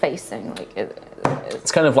claw facing? Like,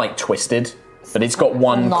 It's kind of like twisted, but it's got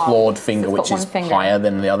one knob. clawed finger It's got which one is finger. higher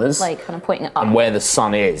than the others. Like kind of pointing it up. And where the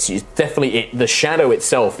sun is, the shadow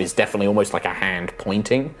itself is definitely almost like a hand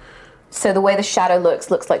pointing. So the way the shadow looks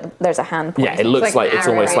like there's a hand pointing. Yeah, it looks like it's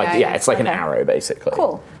arrow, almost like yeah, it's like an okay. arrow basically.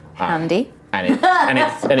 Cool. Handy. And it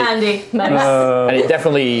Handy. Nice. and it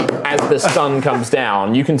definitely, as the sun comes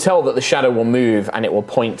down, you can tell that the shadow will move and it will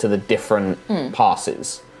point to the different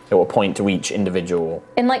passes. It will point to each individual.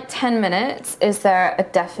 In like 10 minutes, is there a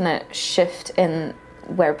definite shift in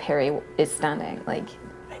where Perry is standing? Like,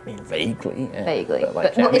 I mean, vaguely. Yeah. vaguely.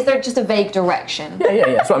 But, But is there just a vague direction? Yeah.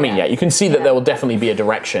 That's what I mean. Yeah, you can see that there will definitely be a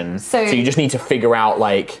direction. So you just need to figure out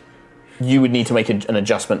like. You would need to make an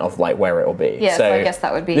adjustment of like where it will be. Yeah, so I guess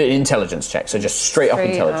that would be the intelligence check. So just straight up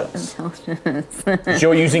intelligence. intelligence.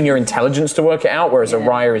 You're using your intelligence to work it out, whereas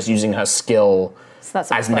Aerois is using her skill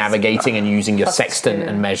that's as navigating and using your plus sextant 2.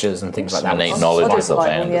 and measures and things like that. Innate knowledge of the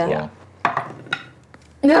land as well.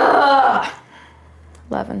 Ugh.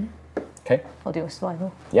 11. Okay. I'll do a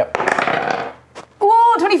survival. Yep.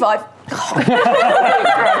 Whoa, 25.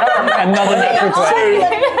 Another natural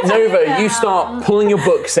 20. Nova, you start pulling your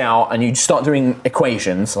books out and you start doing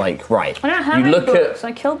equations. Like, right. I don't have you any look books. at.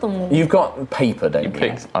 I killed them all. You've got paper, don't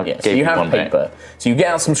you? I Yeah, so gave you you have one back. paper. So you get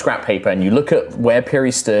out some scrap paper and you look at where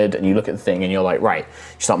Piri stood and you look at the thing and you're like, right.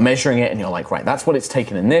 You start measuring it and you're like, right, that's what it's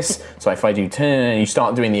taken in this. So if I do 10, and you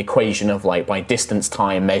start doing the equation of like by distance,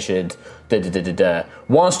 time measured, da da da da da.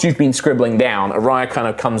 Whilst you've been scribbling down, Aerois kind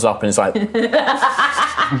of comes up and is like,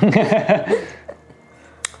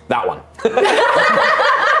 that one.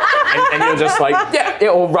 and you're just like, yeah,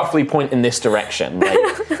 it will roughly point in this direction. Like,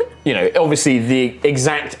 you know, obviously the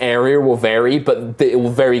exact area will vary, but it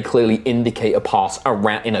will very clearly indicate a pass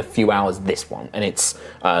around in a few hours. This one, and it's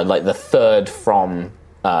like the third from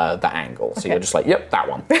the angle. So you're just like, yep, that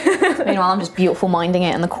one. Meanwhile, I'm just beautiful minding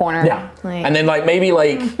it in the corner. Yeah, Like, and then like maybe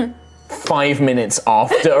like 5 minutes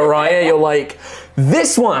after Aerois, you're like,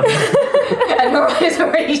 this one. and Mariah's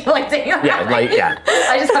already like taking Yeah, like yeah.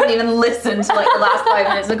 I just haven't even listened to like the last 5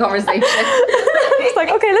 minutes of the conversation. It's like,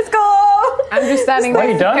 okay, let's go. I'm just standing Are you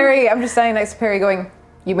next to done? Perry. I'm just standing next to Perry going,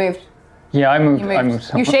 you moved. Yeah, I moved. You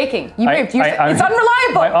moved. You're shaking. You moved. It's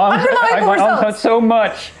unreliable. My arms Unreliable hurt results. so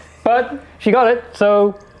much, but she got it.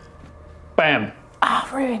 So, bam.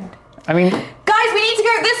 Ruined. I mean, Guys, we need to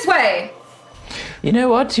go this way. You know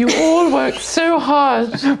what? You all worked so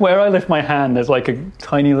hard. where I lift my hand, there's like a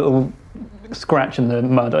tiny little scratch in the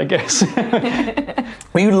mud, I guess.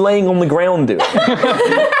 Were you laying on the ground doing?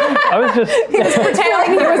 I was just. He was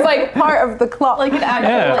pretending he was like part of the clock. Like an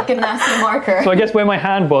actual, like a nasty marker. So I guess where my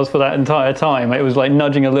hand was for that entire time, it was like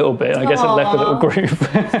nudging a little bit. I guess it left a little groove.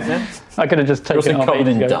 I could have just taken it off covered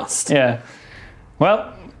ages in ago. dust. Yeah.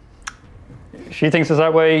 Well, she thinks it's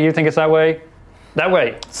that way. You think it's that way. That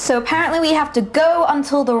way. So apparently we have to go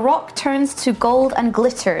until the rock turns to gold and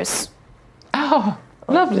glitters. Oh,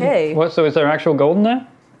 lovely. Okay. What? So is there actual gold in there?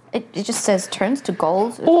 It just says turns to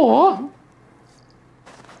gold. Or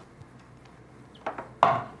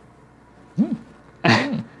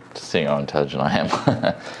Just seeing how intelligent I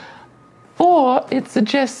am. or it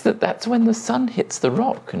suggests that that's when the sun hits the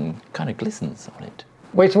rock and kind of glistens on it.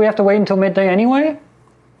 Wait, so we have to wait until midday anyway?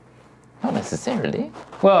 Not necessarily.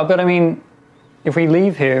 Well, but I mean, if we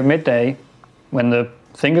leave here midday, when the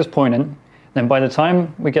finger's pointing, then by the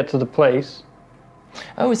time we get to the place,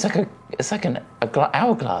 Oh, it's like an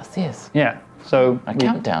hourglass. Yes. yeah. So A we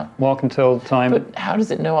countdown. walk until time. But how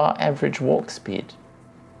does it know our average walk speed?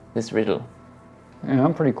 This riddle. Yeah,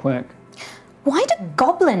 I'm pretty quick. Why do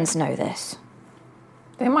goblins know this?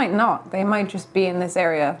 They might not. They might just be in this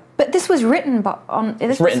area. But this was written on.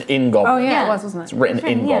 It's written in Goblin. Oh yeah, Yeah. it was, wasn't it? It's written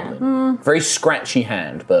in yeah. Goblin. Very scratchy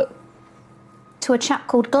hand, but To a chap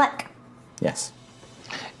called Gleck. yes.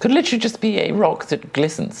 Could literally just be a rock that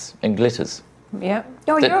glistens and glitters. Yeah.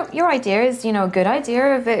 Oh, That- your idea is, a good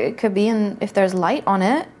idea. If it could be, if there's light on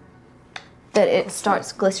it, that it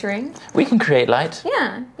starts glittering. We can create light.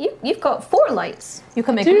 Yeah, you've got 4 lights. You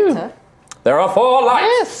can make Do. glitter. There are 4 lights.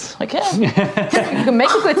 Yes, I can. You can make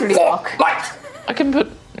a glittery rock. Lights. I can put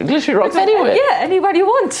glittery rocks anywhere. Yeah, anybody you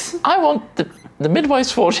want. I want the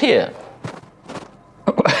midwife's forge here.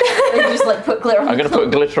 You just like put glitter on I'm going to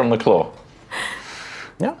put glitter on the claw.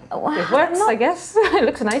 Yeah. It works, I guess. It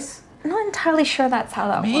looks nice. I'm not entirely sure that's how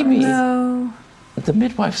that Maybe works. the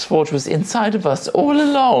midwife's forge was inside of us all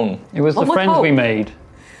along. It was One the would friends we hope. made.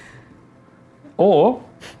 Or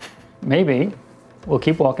maybe we'll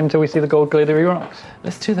keep walking until we see the gold glittery rocks.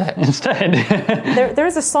 Let's do that. Instead. There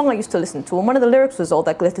is a song I used to listen to, and one of the lyrics was "All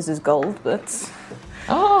that glitters is gold," but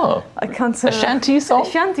Oh, I can't. a shanty song? A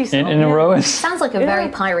shanty song. in yeah. Aerois. Sounds like a very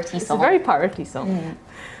piratey It's a song. very piratey song.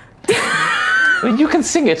 You can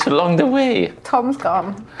sing it along the way. Tom's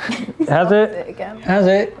gone. Has it? Again. Has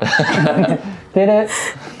it? Did it?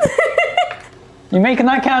 You making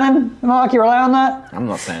that cannon? Mark, you're allowing that? I'm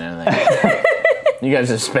not saying anything. You guys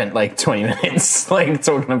have spent like 20 minutes like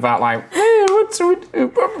talking about like, hey, what should we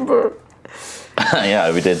do?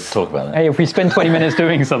 Yeah, we did talk about that. Hey, if we spend 20 minutes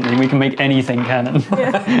doing something, we can make anything canon.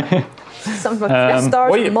 Something like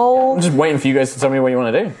stars, mold. I'm just waiting for you guys to tell me what you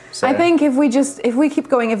want to do. So. I think if we keep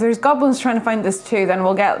going, if there's goblins trying to find this too, then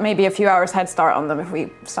we'll get maybe a few hours head start on them if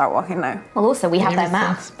we start walking now. Well, also we have that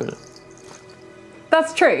map.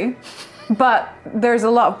 That's true, but there's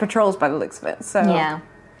a lot of patrols by the looks of it. So Yeah.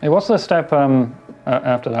 Hey, what's the step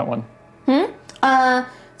after that one?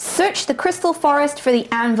 Search the crystal forest for the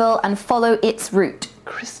anvil and follow its route.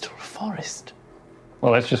 Crystal forest.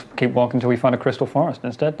 Well, let's just keep walking until we find a crystal forest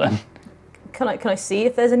instead then. Can I see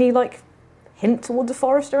if there's any like hint towards a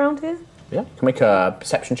forest around here? Yeah, can make a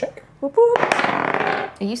perception check. Whoop, whoop.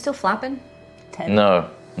 Are you still flapping? 10. No,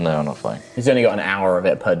 I'm not flying. He's only got an hour of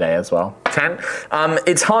it per day as well. 10.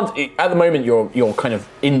 It's hard at the moment. You're kind of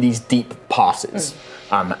in these deep passes.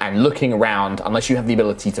 And looking around, unless you have the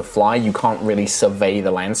ability to fly, you can't really survey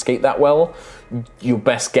the landscape that well. Your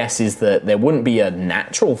best guess is that there wouldn't be a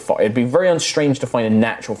natural forest. It'd be very strange to find a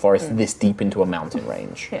natural forest this deep into a mountain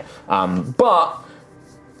range. Yeah. But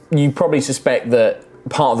you probably suspect that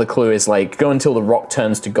part of the clue is like, go until the rock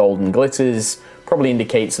turns to gold and glitters, probably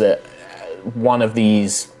indicates that one of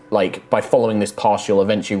these, like, by following this path, you'll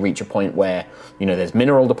eventually reach a point where, you know, there's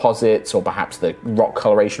mineral deposits, or perhaps the rock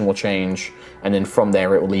coloration will change, and then from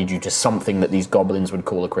there it will lead you to something that these goblins would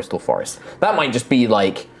call a crystal forest. That might just be,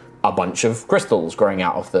 like, a bunch of crystals growing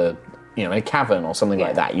out of the, you know, a cavern or something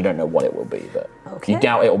like that. You don't know what it will be, but you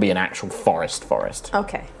doubt it will be an actual forest.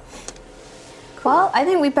 Okay. Well, I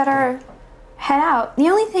think we better head out. The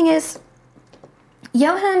only thing is,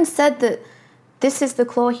 Johan said that this is the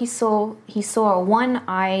claw he saw. He saw a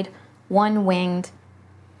one-eyed, one-winged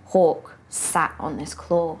hawk sat on this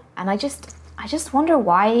claw, and I just wonder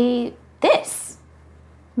why this.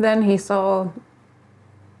 Then he saw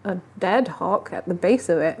a dead hawk at the base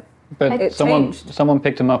of it. But It changed. someone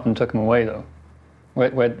picked him up and took him away, though.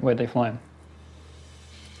 Where'd they fly him?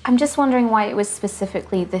 I'm just wondering why it was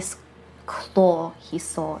specifically this claw he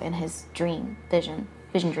saw in his vision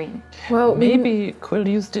dream. Well, Maybe Quill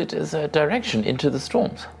used it as a direction into the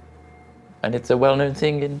storms. And it's a well-known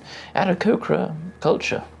thing in Aarakocra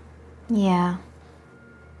culture. Yeah.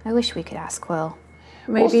 I wish we could ask Quill.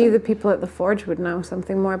 maybe the people at the forge would know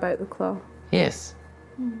something more about the claw. Yes.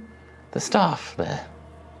 The staff there.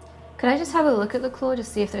 Could I just have a look at the claw,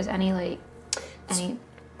 just see if there's any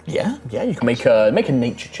Yeah, you can make a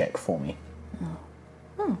nature check for me.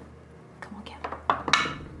 Come on, Cam.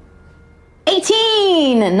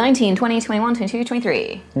 18! 19, 20, 21, 22,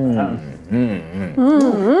 23.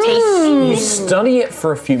 You study it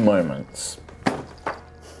for a few moments.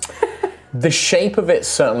 The shape of it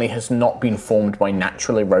certainly has not been formed by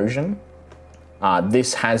natural erosion.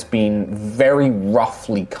 This has been very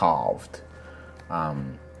roughly carved,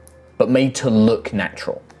 but made to look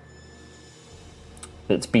natural.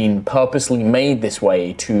 It's been purposely made this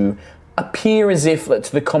way to appear as if,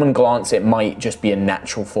 to the common glance, it might just be a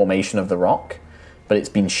natural formation of the rock, but it's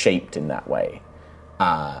been shaped in that way.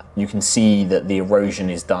 You can see that the erosion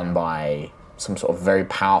is done by some sort of very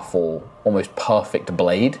powerful, almost perfect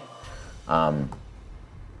blade. But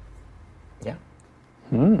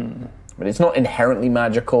it's not inherently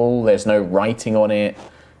magical. There's no writing on it.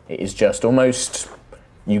 It is just almost,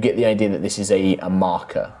 you get the idea that this is a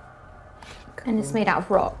marker. And it's made out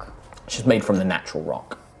of rock. It's just made from the natural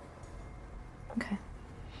rock. Okay.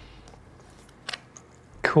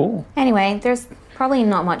 Cool. Anyway, there's probably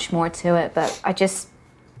not much more to it, but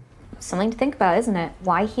something to think about, isn't it?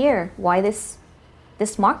 Why here? Why this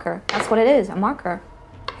marker? That's what it is, a marker.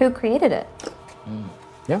 Who created it?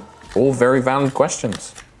 Yeah, all very valid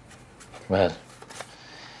questions. Well,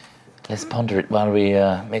 let's ponder it while we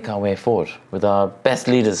make our way forward with our best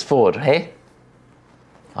leaders forward, hey?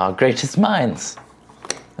 Our greatest minds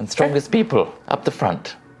and strongest people up the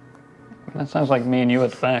front. That sounds like me and you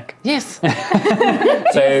at the back. Yes.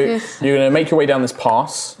 So you're going to make your way down this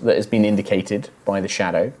pass that has been indicated by the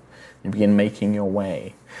shadow and begin making your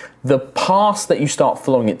way. The pass that you start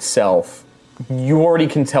following itself, you already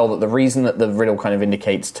can tell that the reason that the riddle kind of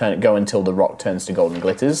indicates go until the rock turns to golden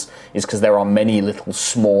glitters is because there are many little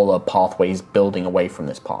smaller pathways building away from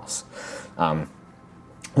this pass.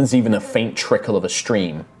 There's even a faint trickle of a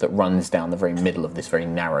stream that runs down the very middle of this very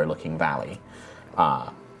narrow-looking valley.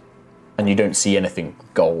 And you don't see anything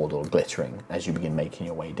gold or glittering as you begin making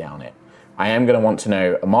your way down it. I am going to want to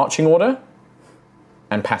know a marching order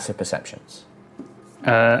and passive perceptions.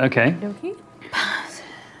 Okay. Okay.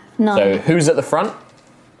 No. So who's at the front?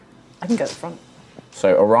 I can go at the front.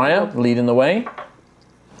 So Aerois leading the way.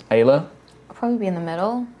 Ayla. I'll probably be in the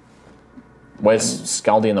middle. Where's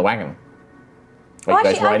Scaldy in the wagon? Are you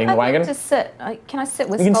guys riding the wagon? Just sit. Can I sit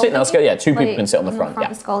with You can sit now. Scaldy? Yeah, two people can sit on the front. Yeah.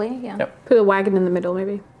 With Scaldy, yeah. Yep. Put the wagon in the middle,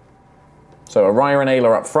 maybe. So Aerois and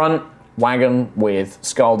Ayla up front. Wagon with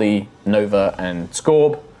Scaldy, Nova, and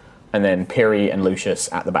Scorb. And then Piri and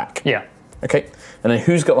Lucius at the back. Yeah. Okay. And then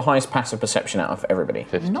who's got the highest passive perception out of everybody?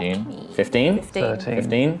 15. 15?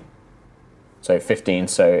 15. So 15,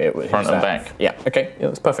 so it was... Front and back. Yeah, okay. Yeah,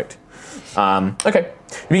 that's perfect. Okay.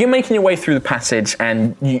 You begin making your way through the passage,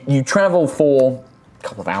 and you travel for a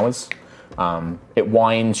couple of hours. It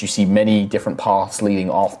winds, you see many different paths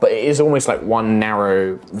leading off, but it is almost like one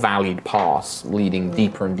narrow, valleyed pass leading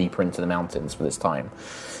deeper and deeper into the mountains for this time.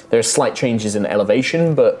 There are slight changes in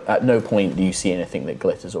elevation, but at no point do you see anything that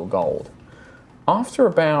glitters or gold. After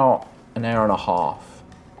about an hour and a half,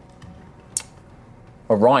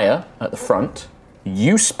 Aerois at the front,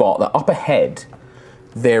 you spot that up ahead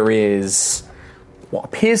there is what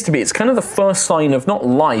appears to be, it's kind of the first sign of, not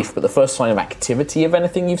life, but the first sign of activity of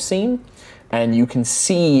anything you've seen. And you can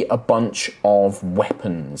see a bunch of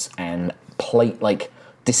weapons and like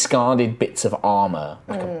discarded bits of armor,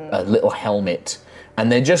 like a little helmet.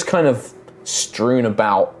 And they're just kind of strewn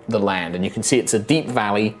about the land. And you can see it's a deep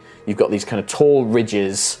valley. You've got these kind of tall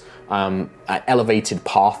ridges, elevated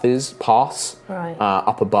paths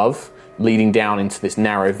up above, leading down into this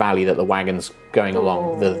narrow valley that the wagon's going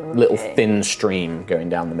along, the little thin stream going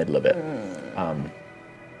down the middle of it.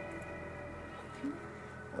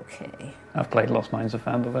 Okay. I've played Lost Mines of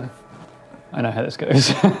Fandelver. I know how this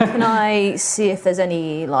goes. Can I see if there's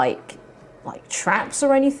any like traps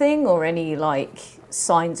or anything, or any like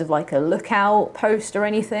signs of like a lookout post or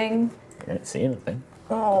anything? I don't see anything.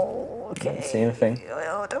 Oh, okay. I don't see anything.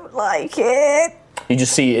 I don't like it. You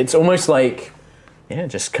just see, it's almost like,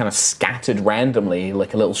 just kind of scattered randomly,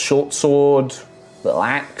 like a little short sword, little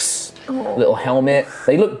axe, little helmet.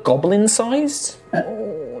 They look goblin-sized.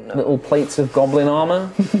 Oh, no. Little plates of goblin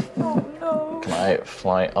armor. Oh, no. Can I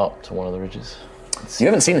fly up to one of the ridges? You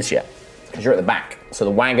haven't seen this yet, because you're at the back, so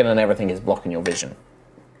the wagon and everything is blocking your vision.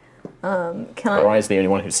 Aerois is the only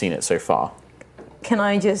one who's seen it so far. Can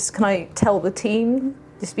I tell the team?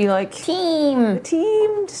 Just be like, Team!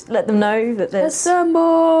 Just let them know that there's...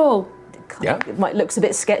 Assemble! Yeah. It looks a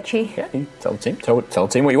bit sketchy. Yeah, you tell the team. Tell the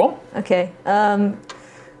team what you want. Okay.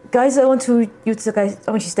 Guys, I want you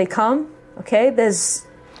to stay calm. Okay? There's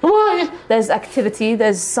activity.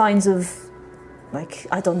 There's signs of, like,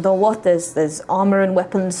 I don't know what. There's armor and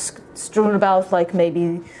weapons strewn about. Like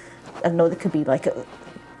maybe, I don't know. There could be like a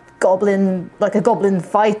goblin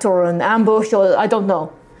fight or an ambush, or I don't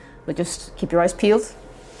know. But just keep your eyes peeled.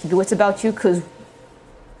 Keep your wits about you, because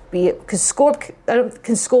Scorp,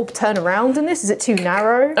 can Scorp turn around in this? Is it too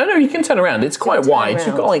narrow? Oh no, you can turn around. It's quite wide.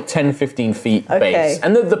 You've got like 10, 15 feet base.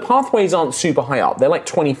 And the pathways aren't super high up. They're like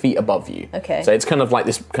 20 feet above you. Okay. So it's kind of like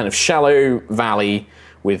this kind of shallow valley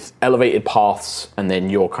with elevated paths, and then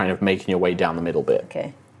you're kind of making your way down the middle bit.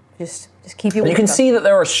 Okay. Just keep your wits. And You can see that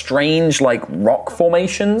there are strange like rock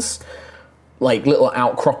formations, like little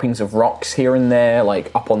outcroppings of rocks here and there,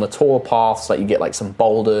 like up on the taller paths, like you get like some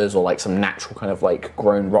boulders or like some natural kind of like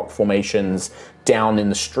grown rock formations. Down in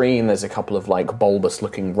the stream, there's a couple of like bulbous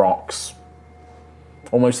looking rocks,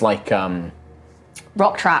 almost like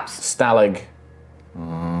rock traps,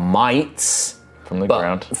 stalagmites from the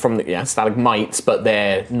ground. Stalagmites, but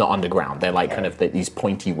they're not underground. They're like kind of these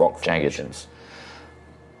pointy rock formations.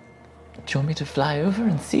 Do you want me to fly over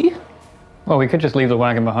and see? Well, we could just leave the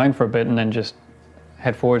wagon behind for a bit and then just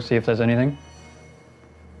head forward, see if there's anything.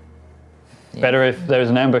 Yeah. Better if there's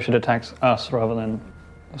an ambush that attacks us rather than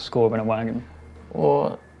a Scorb in a wagon.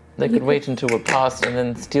 Or they could wait until we're past and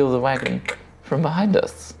then steal the wagon from behind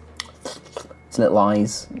us. It's little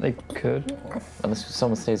eyes. They could. Unless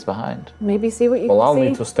someone stays behind. Maybe see what you can see. Well, I'll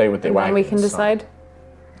need to stay with the and wagon. Then we can decide.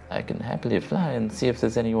 I can happily fly and see if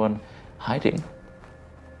there's anyone hiding.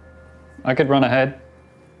 I could run ahead.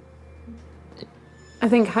 I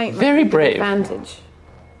think height Very might be brave. an advantage.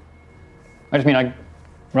 I just mean I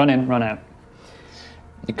run in, run out.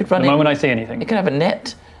 You could run the moment I see anything. They could have a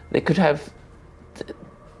net. They could have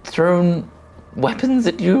thrown weapons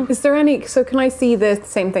at you. Is there any? So can I see the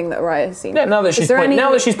same thing that Aerois has seen? Yeah, now that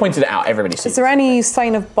she's pointed it out, everybody sees. Is there any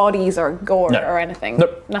sign of bodies or gore No. or anything?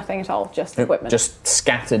 Nope. Nothing at all. Just Nope, equipment. just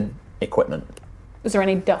scattered equipment. Is there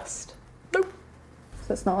any dust? Nope.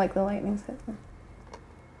 So it's not like the lightning's hit them.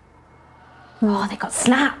 Oh, they got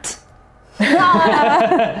slapped.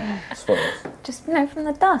 That's what it is. Just from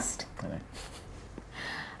the dust.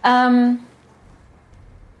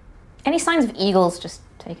 Any signs of eagles just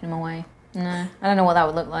taking them away? No, I don't know what that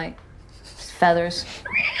would look like. Just feathers.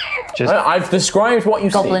 I've described what you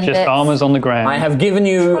see. Just armors on the ground. I have given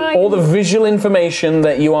you all the visual information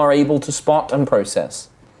that you are able to spot and process.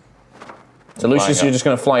 So Lucius, you're just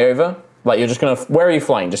going to fly over? Like you're just going to... Where are you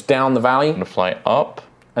flying? Just down the valley? I'm going to fly up.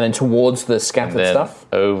 And then towards the scattered and then stuff?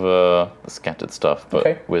 Over the scattered stuff,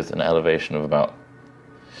 but with an elevation of about...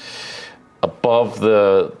 Above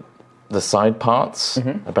the side parts,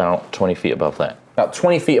 about 20 feet above that. About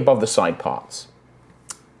 20 feet above the side parts.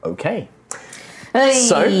 Okay. Hey.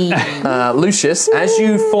 So, Lucius, as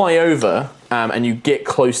you fly over and you get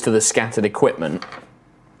close to the scattered equipment,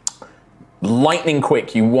 lightning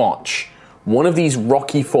quick, you watch one of these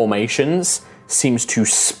rocky formations seems to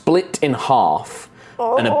split in half,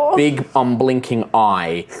 and a big unblinking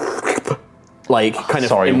eye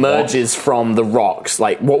emerges from the rocks.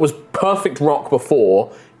 Like what was perfect rock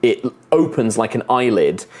before, it opens like an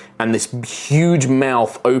eyelid, and this huge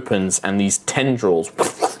mouth opens, and these tendrils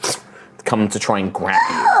come to try and grab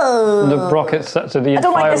you. The rocket set to the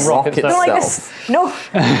entire rocket I don't like this. No.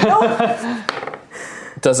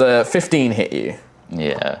 Does a 15 hit you?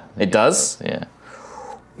 Yeah. It does? Yeah.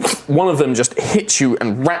 One of them just hits you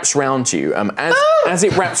and wraps around you. As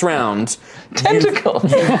it wraps around, tentacle.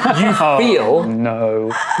 You feel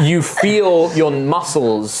no. You feel your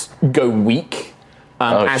muscles go weak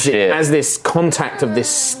as this contact of this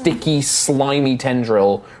sticky, slimy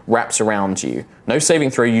tendril wraps around you. No saving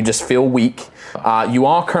throw. You just feel weak. You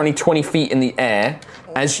are currently 20 feet in the air.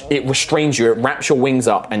 As it restrains you, it wraps your wings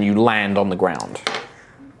up, and you land on the ground.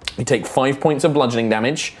 You take 5 points of bludgeoning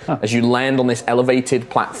damage as you land on this elevated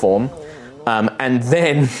platform, and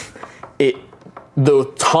then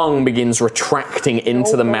the tongue begins retracting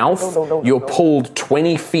into the mouth. You're pulled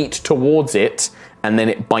 20 feet towards it, and then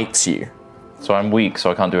it bites you. So I'm weak,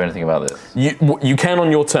 so I can't do anything about this. You can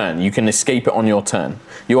on your turn. You can escape it on your turn.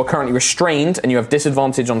 You are currently restrained, and you have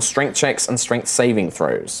disadvantage on strength checks and strength saving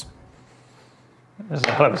throws. It's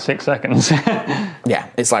a hell of 6 seconds. Yeah,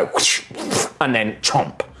 it's like whoosh, and then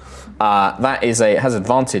chomp. That has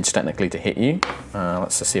advantage technically to hit you.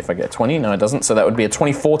 Let's just see if I get a 20. No, it doesn't. So that would be a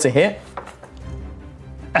 24 to hit.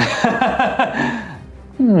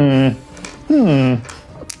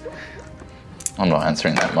 I'm not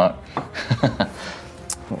answering that, Mark.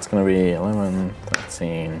 That's going to be 11,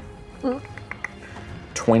 13,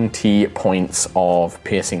 20 points of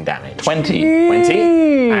piercing damage.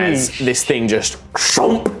 20? As this thing just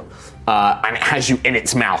chomp, and it has you in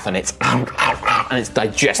its mouth, and it's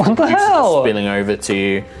digesting juices are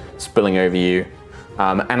spilling over you.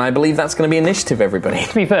 And I believe that's going to be initiative, everybody.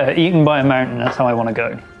 To be fair, eaten by a mountain, that's how I want to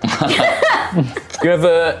go. You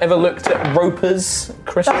ever looked at ropers,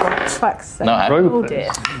 Chris? No, I haven't. Oh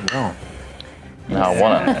dear. No. No, I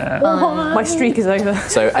want to. My streak is over.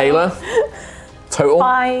 So, Ayla, total?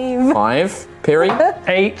 5. Piri?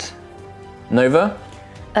 8. Nova?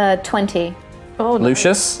 20. Oh, no.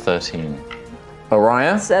 Lucius? 13.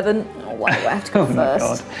 Aerois? 7. Oh, wow, I have to go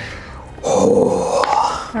first.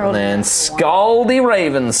 And then Scaldy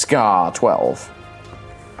Ravenscar, 12.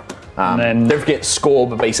 Don't forget, score,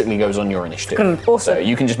 but basically goes on your initiative. Awesome. So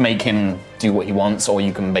you can just make him do what he wants, or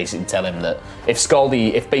you can basically tell him that if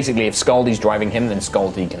Scaldy's driving him, then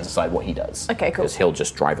Scaldy can decide what he does. Okay, cool. Because he'll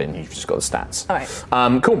just drive in, you've just got the stats. Alright.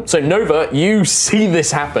 Cool. So Nova, you see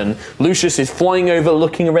this happen. Lucius is flying over,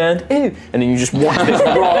 looking around, and then you just watch this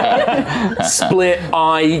rock, split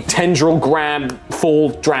eye, tendril grab, fall,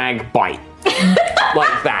 drag, bite.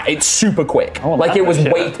 Like that. It's super quick. It was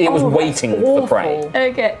waiting for prey.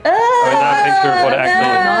 Okay. That's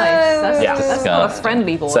not a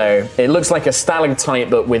friendly boy. So it looks like a stalactite,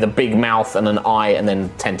 but with a big mouth and an eye, and then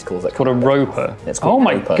tentacles. It's called a roper. It's called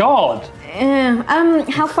roper. God.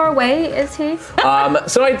 How far away is he?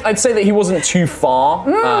 So I'd say that he wasn't too far.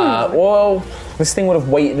 Well, this thing would have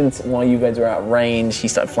waited while you guys were out of range. He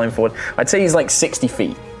started flying forward. I'd say he's like 60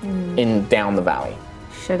 feet down the valley.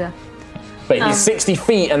 Sugar. But he's 60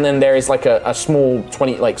 feet, and then there is like a small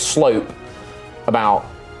 20 slope about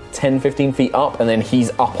 10, 15 feet up, and then he's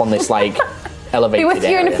up on this elevated Be with you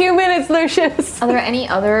area. in a few minutes, Lucius. Are there any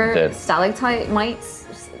other stalactite mites?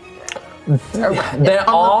 There are. There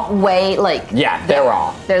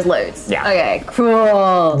are. There's loads. Yeah. Okay,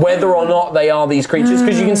 cool. Whether or not they are these creatures,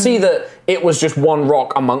 because you can see that it was just one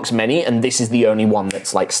rock amongst many, and this is the only one that's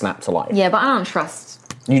snapped to life. Yeah, but I don't trust.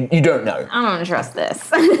 You don't know. I don't trust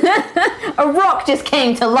this. A rock just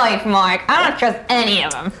came to life, Mark. I don't trust any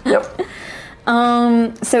of them. Yep.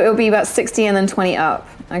 So it'll be about 60 and then 20 up.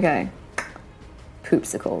 Okay.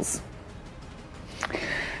 Poopsicles.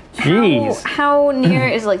 Jeez. How near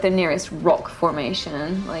is the nearest rock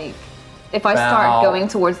formation? If I start going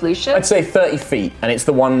towards Lucius? I'd say 30 feet, and it's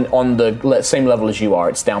the one on the same level as you are.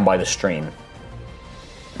 It's down by the stream.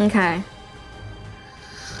 Okay.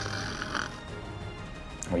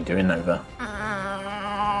 What are you doing, Nova?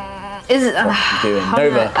 Is it? What are you doing,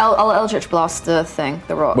 Nova? I'll Eldritch Blast the thing,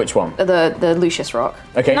 the rock. Which one? The Lucius rock.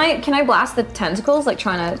 Okay. Can I blast the tentacles, like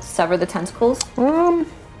trying to sever the tentacles? I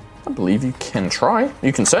believe you can try.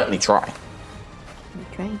 You can certainly try.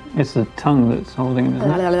 Okay. It's the tongue that's holding it,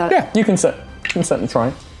 isn't it? Yeah, you can certainly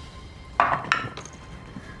try.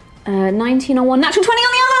 19 on one, natural 20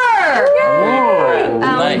 on the other!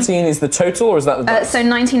 19 is the total, or is that the dice? So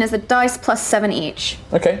 19 is the dice plus 7 each.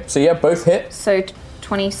 Okay, so yeah, both hit. So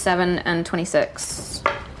 27 and 26.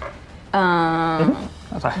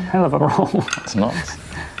 That's a hell of a roll. It's not.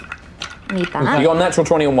 Need that. You got a natural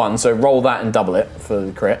 20 on one, so roll that and double it for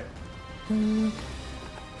the crit.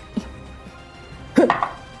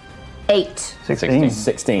 8.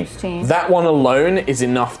 16. That one alone is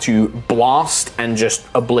enough to blast and just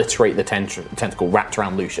obliterate the tentacle wrapped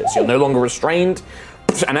around Lucius. You're no longer restrained,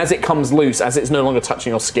 and as it comes loose, as it's no longer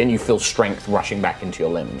touching your skin, you feel strength rushing back into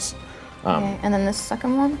your limbs. Okay, and then the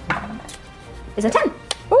second one is a 10.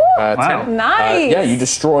 10. Nice. Yeah, you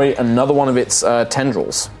destroy another one of its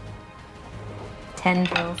tendrils.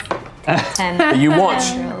 Tendrils. 10. You watch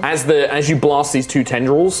as you blast these two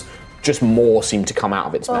tendrils, just more seem to come out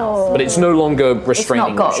of its mouth, but it's no longer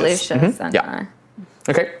restraining. It's not got Lucius. Lucius. Yeah.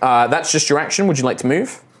 Okay, that's just your action. Would you like to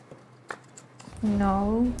move?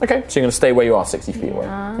 No. Okay, so you're going to stay where you are, 60 feet away.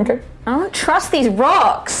 Okay. I don't trust these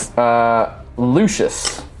rocks.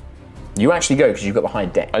 Lucius, you actually go because you've got the high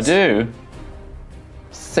dex. I do.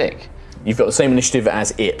 Sick. You've got the same initiative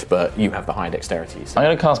as it, but you have the high dexterity. So. I'm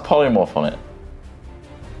going to cast Polymorph on it.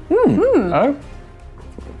 Oh.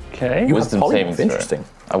 Okay. You Wisdom have polymorph. saving throw. Interesting.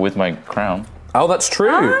 With my crown. Oh, that's true.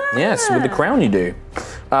 Yes, with the crown you do.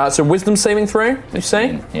 So wisdom saving throw, you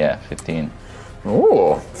say? Yeah, 15.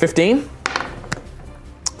 Oh, 15.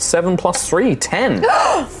 7 plus 3, 10.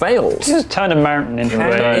 Fails. Just turn a mountain into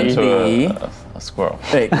a squirrel.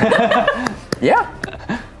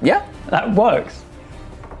 Yeah. That works.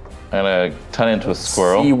 I'm going to turn into a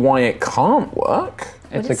squirrel. See why it can't work.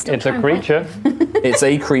 It's a creature. It's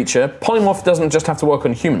a creature. Polymorph doesn't just have to work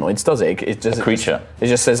on humanoids, does it? It just, a creature. It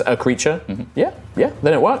just says a creature. Mm-hmm. Yeah,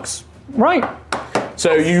 then it works. Right.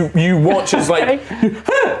 So you watch as like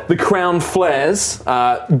the crown flares,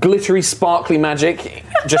 glittery, sparkly magic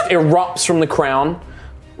just erupts from the crown,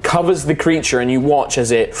 covers the creature, and you watch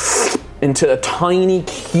as it into a tiny,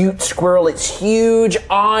 cute squirrel. Its huge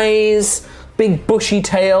eyes, big bushy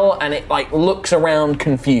tail, and it like looks around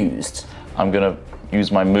confused. I'm gonna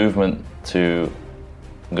use my movement to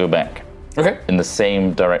go back. Okay. In the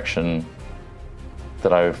same direction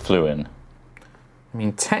that I flew in. I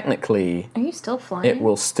mean, technically, Are you still flying? it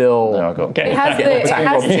will still No, I got It has get an attack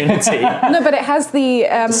opportunity. No, but it has the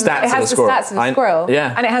Stats it has of a the squirrel. stats of a squirrel.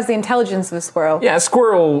 Yeah. And it has the intelligence of a squirrel. Yeah, a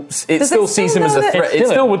squirrel. It Does still it sees still him as know a that- threat. It It's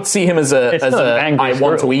still would see him as a It's still an angry I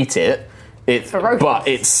want to squirrel. eat it. Ferocious. But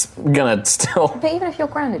it's gonna still. But even if you're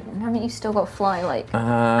grounded, haven't you still got fly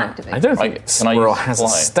activated? I don't think Can I squirrel use has a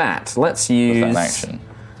fly? stat. Let's Is that use. an action?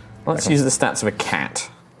 Let's use the stats of a cat.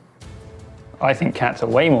 I think cats are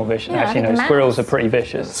way more vicious. Yeah, I Actually, think no, a squirrels mouse. are pretty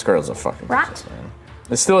vicious. Squirrels are fucking Rat? vicious, man.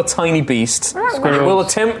 It's still a tiny beast. It Squirrels. will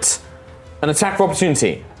attempt an attack of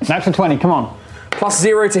opportunity. Natural 20, come on. Plus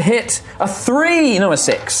 0 to hit. A 3, no, a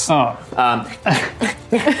 6. Oh.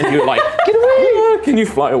 And you're like, get away! Can you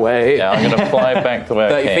fly away? Yeah, I'm gonna fly back the way I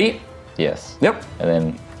 30 came. feet? Yes. Yep. And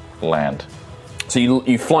then land. So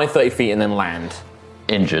you fly 30 feet and then land.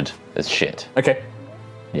 Injured as shit. Okay.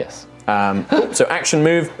 Yes. So action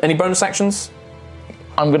move. Any bonus actions?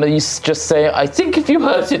 I'm gonna just say, I think if you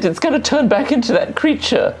hurt it, it's gonna turn back into that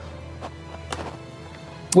creature.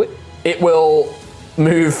 It will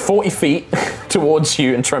move 40 feet towards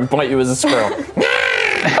you and try and bite you as a squirrel.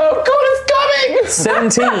 Oh god, it's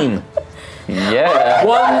coming! 17. Yeah.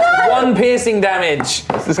 One piercing damage.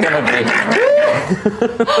 This is gonna be.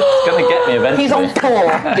 It's gonna get me eventually. He's on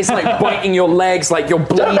four. It's like biting your legs, like you're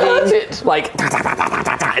bleeding. Don't hurt it. Like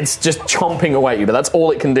it's just chomping away at you, but that's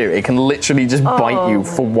all it can do. It can literally just bite you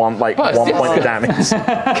for one point of damage.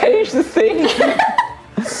 Cage the thing.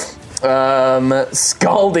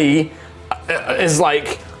 Scaldy is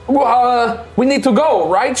like, we need to go,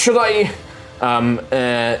 right? Should I?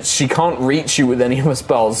 She can't reach you with any of her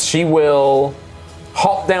spells. She will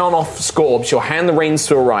hop down off Scorb. She'll hand the reins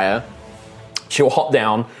to Aerois. She'll hop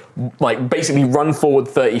down, like basically run forward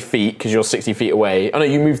 30 feet because you're 60 feet away. Oh no,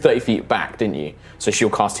 you moved 30 feet back, didn't you? So she'll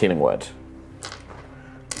cast Healing Word.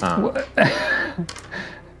 I'm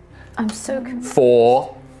so confused.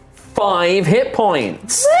 For 5 hit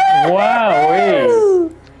points. Wow.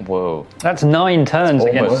 Whoa. That's 9 turns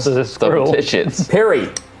against the squirrel. Double digits. Piri.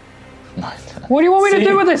 What do you want me to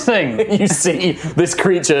do with this thing? You see this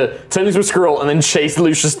creature turn into a squirrel and then chase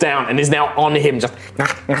Lucius down and is now on him. Just.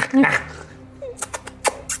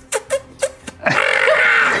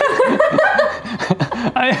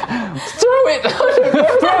 Throw it!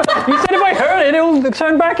 You said if I hurt it, it'll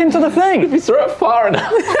turn back into the thing. If you throw it far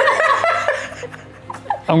enough.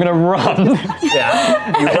 I'm gonna run.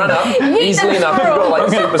 Yeah, you run up easily enough. You've got like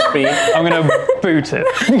super speed. I'm gonna boot it.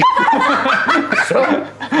 Sure.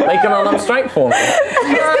 Make an unarmed strike for me.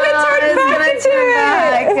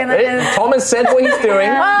 Thomas said what he's doing.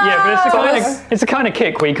 Yeah, but it's the kind of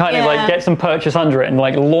kick where you kind of like get some purchase under it and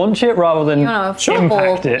like launch it rather than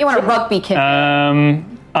impact it. You want a rugby kick.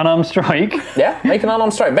 Unarmed strike. Yeah, make an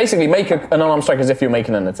unarmed strike. Basically, make an unarmed strike as if you're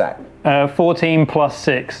making an attack. 14 plus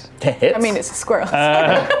 6. Hits. I mean, it's a squirrel.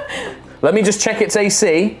 Let me just check its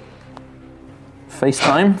AC.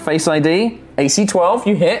 FaceTime, Face ID. AC 12,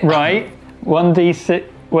 you hit. Right. 1d6.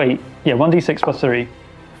 Wait, yeah, 1d6 plus 3.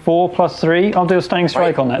 4 plus 3. I'll do a stunning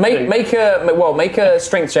strike on that. Make a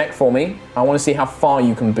strength check for me. I want to see how far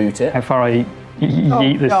you can boot it. How far I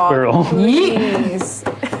yeet this squirrel. Please.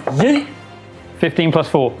 Yeet. 15 plus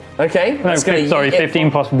 4. Okay. No, sorry, 15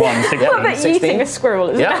 plus 1. 16. I bet eating a squirrel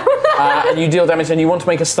is and you deal damage and you want to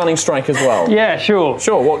make a stunning strike as well. Yeah, sure.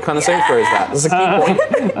 Sure, what kind of saving throw is that? That's a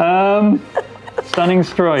key point. Stunning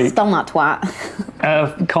strike. Stun that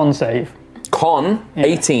twat. Con save. Con,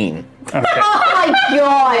 18. Okay. Oh my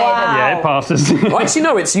god! Yeah, it passes. Well, actually,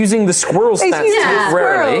 no, it's using the squirrel stats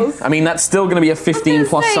temporarily. I mean, that's still going to be a 15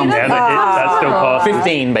 plus something. Yeah, that still passes.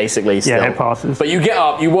 15, basically, still. Yeah, it passes. But you get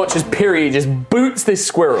up, you watch as Piri just boots this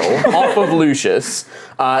squirrel off of Lucius.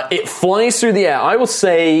 It flies through the air. I will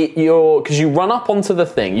say because you run up onto the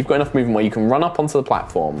thing, you've got enough movement where you can run up onto the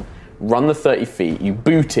platform, run the 30 feet, you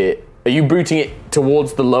boot it. Are you booting it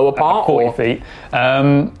towards the lower part? 40 feet.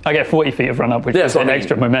 I get 40 feet of run up, which is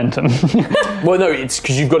extra momentum. Well, no, it's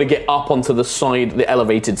because you've got to get up onto the side, the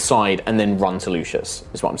elevated side, and then run to Lucius,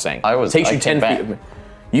 is what I'm saying. It takes you 10 feet.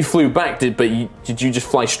 You flew back, did you just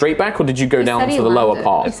fly straight back, or did you go down to the lower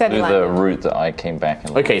part? Through the route that I came back.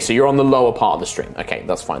 Okay, so you're on the lower part of the string. Okay,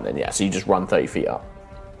 that's fine then, yeah. So you just run 30 feet up.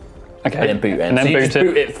 Okay. And then boot it. And then so you just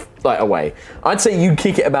boot it like, away. I'd say you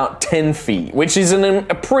kick it about 10 feet, which is a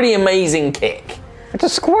pretty amazing kick. It's a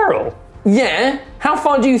squirrel. Yeah. How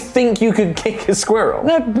far do you think you could kick a squirrel?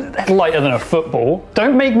 That's lighter than a football.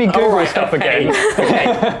 Don't make me Google stuff again. Okay.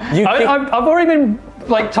 I've already been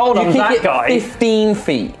told I'm that guy. 15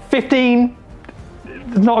 feet. 15.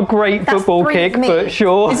 Not a great football kick, but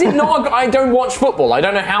sure. Is it not? I don't watch football. I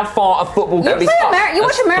don't know how far a football can be touched. You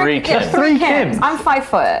watch American kids. 3 Kims. I'm 5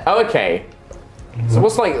 foot. Oh, okay. So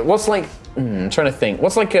what's like? I'm trying to think.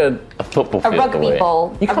 What's like a football field? A rugby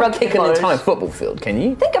ball. You can't kick an entire football field, can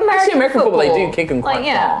you? Think American football. They do kick them quite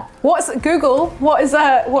far. What is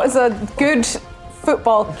a good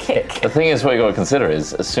football kick? The thing is, what you got to consider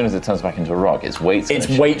is, as soon as it turns back into a rock, its weight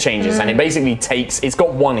changes, and it basically it's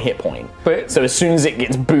got 1 hit point. So as soon as it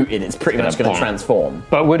gets booted, it's pretty much going to transform.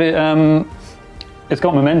 But would it? It's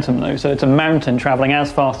got momentum though, so it's a mountain traveling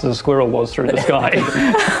as fast as a squirrel was through the sky.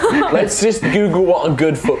 Let's just Google what a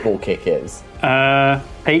good football kick is.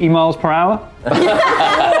 80 miles per hour.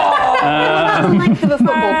 Length of a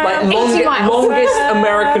football. Like longest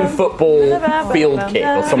American football field kick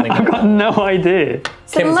or something. I've got no idea.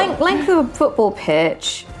 So the length of a football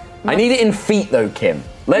pitch. I need it in feet though, Kim.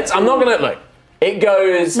 I'm not gonna look. It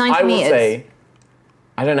goes. 90 I will meters. say.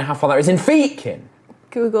 I don't know how far that is in feet, Kim.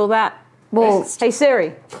 Google that. Well, Hey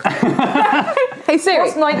Siri. Hey Siri.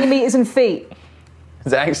 What's 90 meters in feet?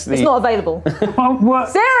 It's actually. It's not available.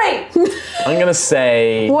 What? Siri. I'm gonna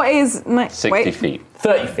say. What is 60 feet.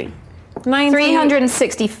 30 feet.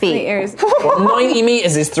 360 feet. meters. What, 90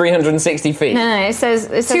 meters is 360 feet. No, it says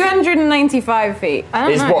 295 feet. I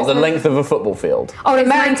don't Is know, what the isn't it? length of a football field? Oh, the It's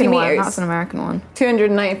 90 American one. meters. That's an American one.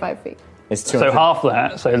 295 feet. It's So 200. half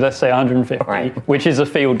that, so let's say 150, Right. which is a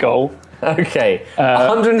field goal. Okay.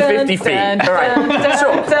 150 feet. All right.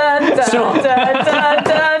 Sure.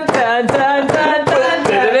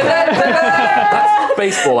 That's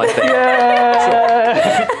baseball, I think.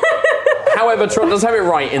 Sure. However, Trot does have it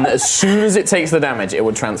right in that as soon as it takes the damage, it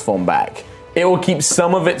will transform back. It will keep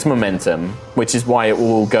some of its momentum, which is why it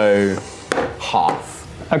will go half.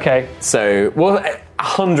 Okay. So,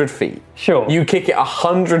 100 feet. Sure. You kick it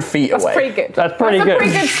 100 feet That's away. pretty good. That's pretty That's good. a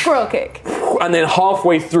pretty good squirrel kick. And then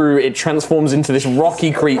halfway through, it transforms into this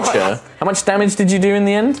rocky creature. How much damage did you do in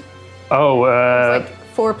the end? Oh, Like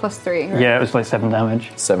 4 plus 3. Right? yeah, it was like 7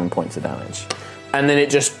 damage. 7 points of damage. And then it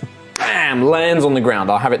just bam, lands on the ground.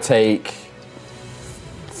 I'll have it take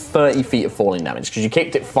 30 feet of falling damage because you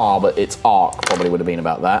kicked it far, but its arc probably would have been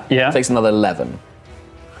about that. Yeah. It takes another 11.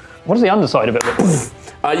 What does the underside of it look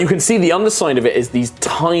like? You can see the underside of it is these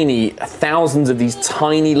thousands of these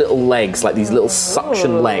tiny little legs, like these little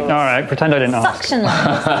suction legs. All right, pretend I didn't ask. Suction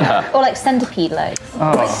legs. Or like centipede legs.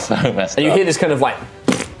 Oh, so messed And you up. hear this kind of like,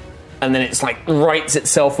 and then it's like rights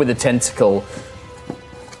itself with a tentacle.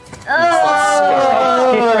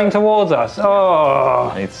 Skittering towards us.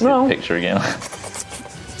 Oh. I need to see the picture again.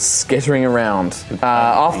 Skittering around.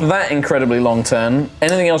 After that incredibly long turn,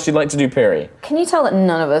 anything else you'd like to do, Piri? Can you tell that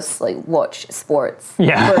none of us like watch sports?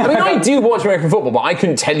 Yeah. I mean, I do watch American football, but I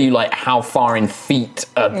couldn't tell you like how far in feet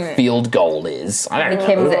a field goal is. I don't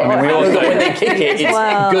know. I mean, we all know when they kick it,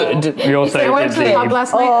 it's good. We also I went to the did pub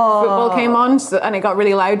last night. Football came on, and it got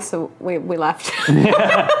really loud, so we left.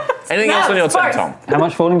 Anything else on your turn, Tom? How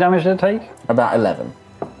much falling damage did it take? About 11.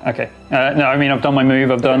 Okay. No, I mean, I've done my move,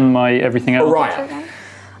 I've done my everything else. Right.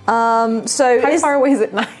 So How far away is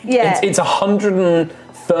it now? Yeah. It's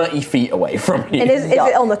 130 feet away from you. And is it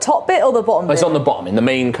on the top bit or the bottom bit? It's on the bottom, in the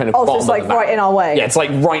main kind of Oh, so bottom it's like of the right in our way. Yeah, it's like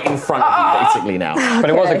right in front of you, basically, now. But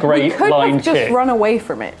it was a great Could line have just kick. run away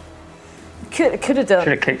from it. Could have done.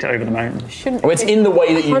 Should have kicked it over the mountain. Shouldn't. Well, it's in the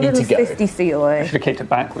way that you need to go. 150 feet away. Should have kicked it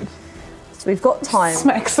backwards. So we've got time.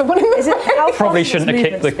 Smack someone in the Is it how fast Probably is shouldn't have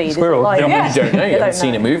movement kicked the speed? Is it squirrel. like- Yeah. You don't know, you haven't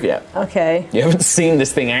seen it move yet. Okay. You haven't seen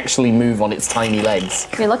this thing actually move on its tiny legs.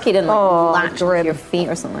 You're lucky you didn't latch to your feet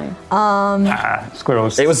or something.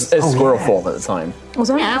 Squirrels. It was a squirrel form at the time. Was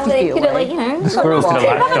that Yeah, 50 they feet could have, away? like, you know. The squirrels could have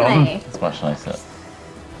latched on. It's much nicer.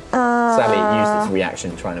 Sadly, it used its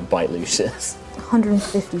reaction trying to bite Lucius.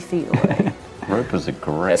 150 feet away. Ropers are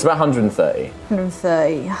great. It's about 130.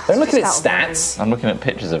 130. Don't look at its Just out of stats. I'm looking at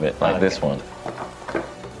pictures of it, like this one.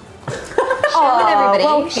 Share with everybody.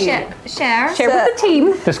 well, cute. Share. Share with the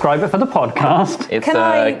team. Describe it for the podcast. It's Can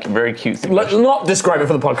I- very cute. Let's not describe it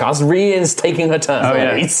for the podcast. Rian's taking her turn. Oh,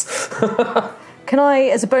 yeah. please. Can I,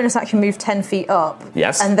 as a bonus action, move 10 feet up?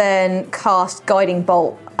 Yes. And then cast Guiding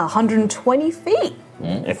Bolt 120 feet?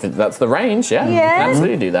 If that's the range, yeah. You Yeah. can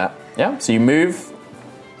absolutely do that. Yeah. So you move,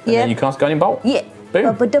 and Yeah. then you cast Guiding Bolt. Yeah. Boom.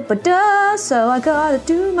 Ba-ba-da-ba-da, so I gotta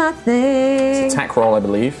do my thing. Attack roll, I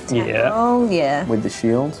believe, Yeah. Oh, yeah. with the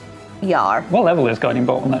shield. Yar. What level is Guiding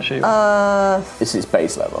Bolt on that shield? This is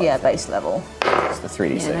base level. Yeah, base level. It's the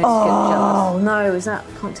 3d6. Oh, no, is that...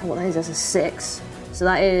 Can't tell what that is. That's a 6. So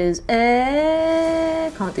that is...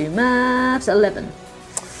 can't do maths. 11.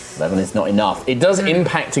 11 is not enough. It does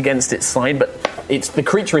impact against its side, but the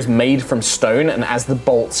creature is made from stone, and as the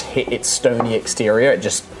bolts hit its stony exterior, it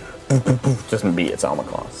just doesn't beat its armor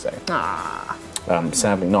class. So,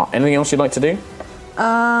 sadly not. Anything else you'd like to do?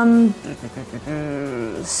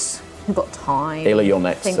 We've got time. Ayla, you're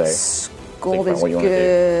next. I think So Scald about is what you wanna do.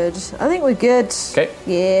 good. I think we're good. okay,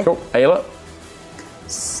 Yeah. cool. Ayla,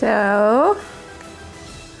 So,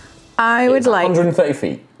 I would it's like. 130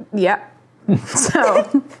 feet. Yeah.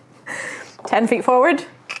 So, 10 feet forward.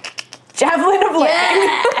 Javelin of lightning.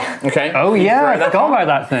 Okay. oh, yeah, Right, I that's forgot fine. about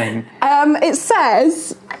that thing. It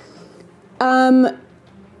says,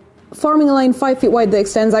 forming a line 5 feet wide that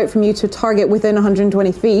extends out from you to a target within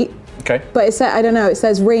 120 feet. Okay. But it said, I don't know, it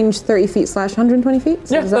says range 30 feet / 120 feet.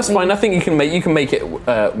 So Yeah, does that that's mean- fine. I think you can make it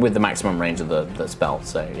with the maximum range of the spell.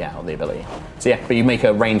 So yeah, or the ability. So yeah, but you make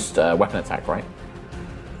a ranged weapon attack, right?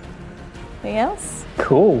 Anything else?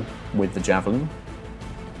 Cool. With the javelin.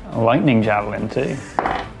 A lightning javelin, too.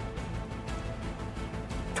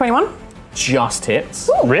 21? Just hits.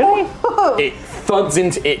 Really? It thuds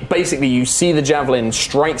into it. Basically, you see the javelin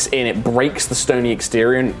strikes in. It breaks the stony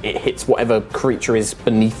exterior and it hits whatever creature is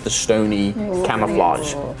beneath the stony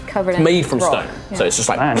camouflage. Covered It's in made from rock. stone, so it's just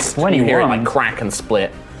like Man, you hear it 21. like crack and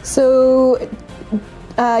split. So,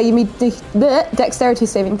 you made the dexterity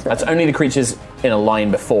saving throw. That's only the creatures in a line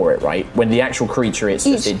before it, right? When the actual creature, it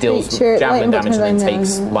deals with creature, javelin damage and then lightning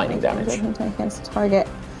takes damage, lightning damage. Against the target.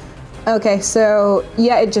 Okay, so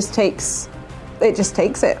yeah, it just takes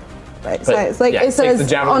it. Right, so But, it's like yeah, it it takes the says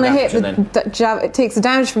javelin on a hit, damage and it takes the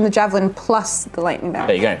damage from the javelin plus the lightning damage.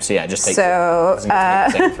 There you go. So yeah, it just takes So, it. Doesn't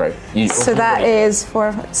get to make a saving throw. So that is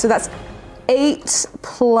 4. So that's 8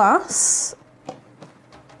 plus.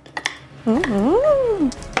 8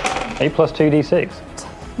 plus 2d6.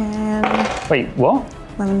 10, Wait, what?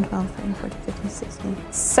 11, 12, 13, 14, 15, 16,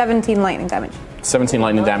 17 lightning damage. 17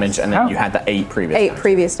 lightning damage, and then How? you had the 8 previous. 8 damage.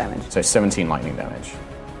 previous damage. So 17 lightning damage.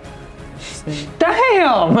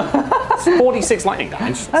 Damn! It's 46 lightning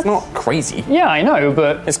damage. It's not crazy. Yeah, I know,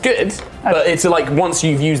 but it's good. But it's like once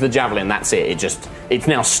you've used the javelin, that's it. It's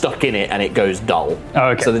now stuck in it and it goes dull. Oh,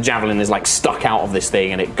 okay. So the javelin is like stuck out of this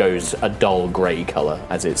thing and it goes a dull grey colour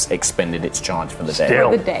as it's expended its charge for the day.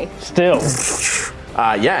 For the day. Still.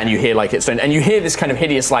 And you hear like and you hear this kind of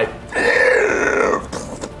hideous like,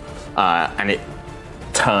 and it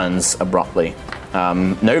turns abruptly.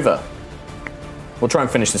 Nova. We'll try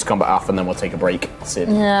and finish this combat off and then we'll take a break. Sid.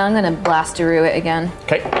 Yeah, I'm gonna Blasteroo it again.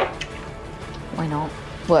 Okay. Why not?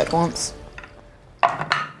 Worked once.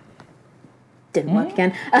 Didn't work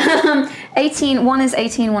again. 18, one is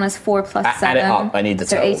 18, one is 4 plus 7. Add it up, I need the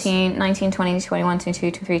So totals. 18, 19, 20, 21,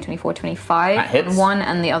 22, 23, 24, 25. That hits. One,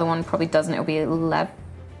 and the other one probably doesn't. It'll be 11?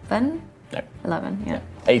 No. 11,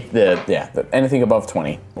 yeah. Anything above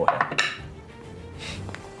 20 will hit.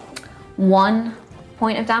 1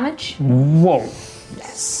 point of damage. Whoa.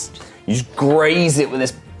 Yes. You just graze it with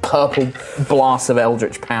this purple blast of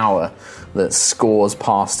eldritch power that scores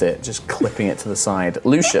past it, just clipping it to the side.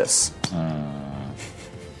 Lucius.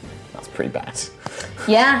 That's pretty bad.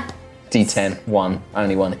 Yeah. D10, 1,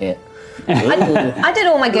 only 1 hit. I did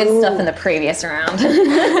all my good stuff in the previous round.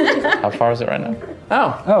 How far is it right now?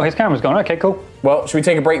 Oh, his camera's gone. Okay, cool. Well, should we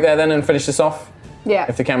take a break there then and finish this off? Yeah.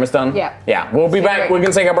 If the camera's done? Yeah. Yeah, we'll be back. break. We're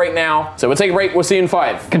going to take a break now. So we'll take a break. We'll see you in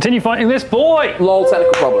 5. Continue fighting this boy! Lol,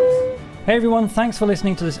 technical problems. Hey everyone, thanks for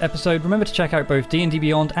listening to this episode. Remember to check out both D&D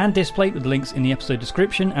Beyond and Displate with the links in the episode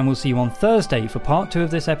description, and we'll see you on Thursday for part 2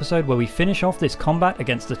 of this episode where we finish off this combat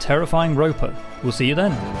against the terrifying Roper. We'll see you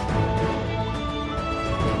then.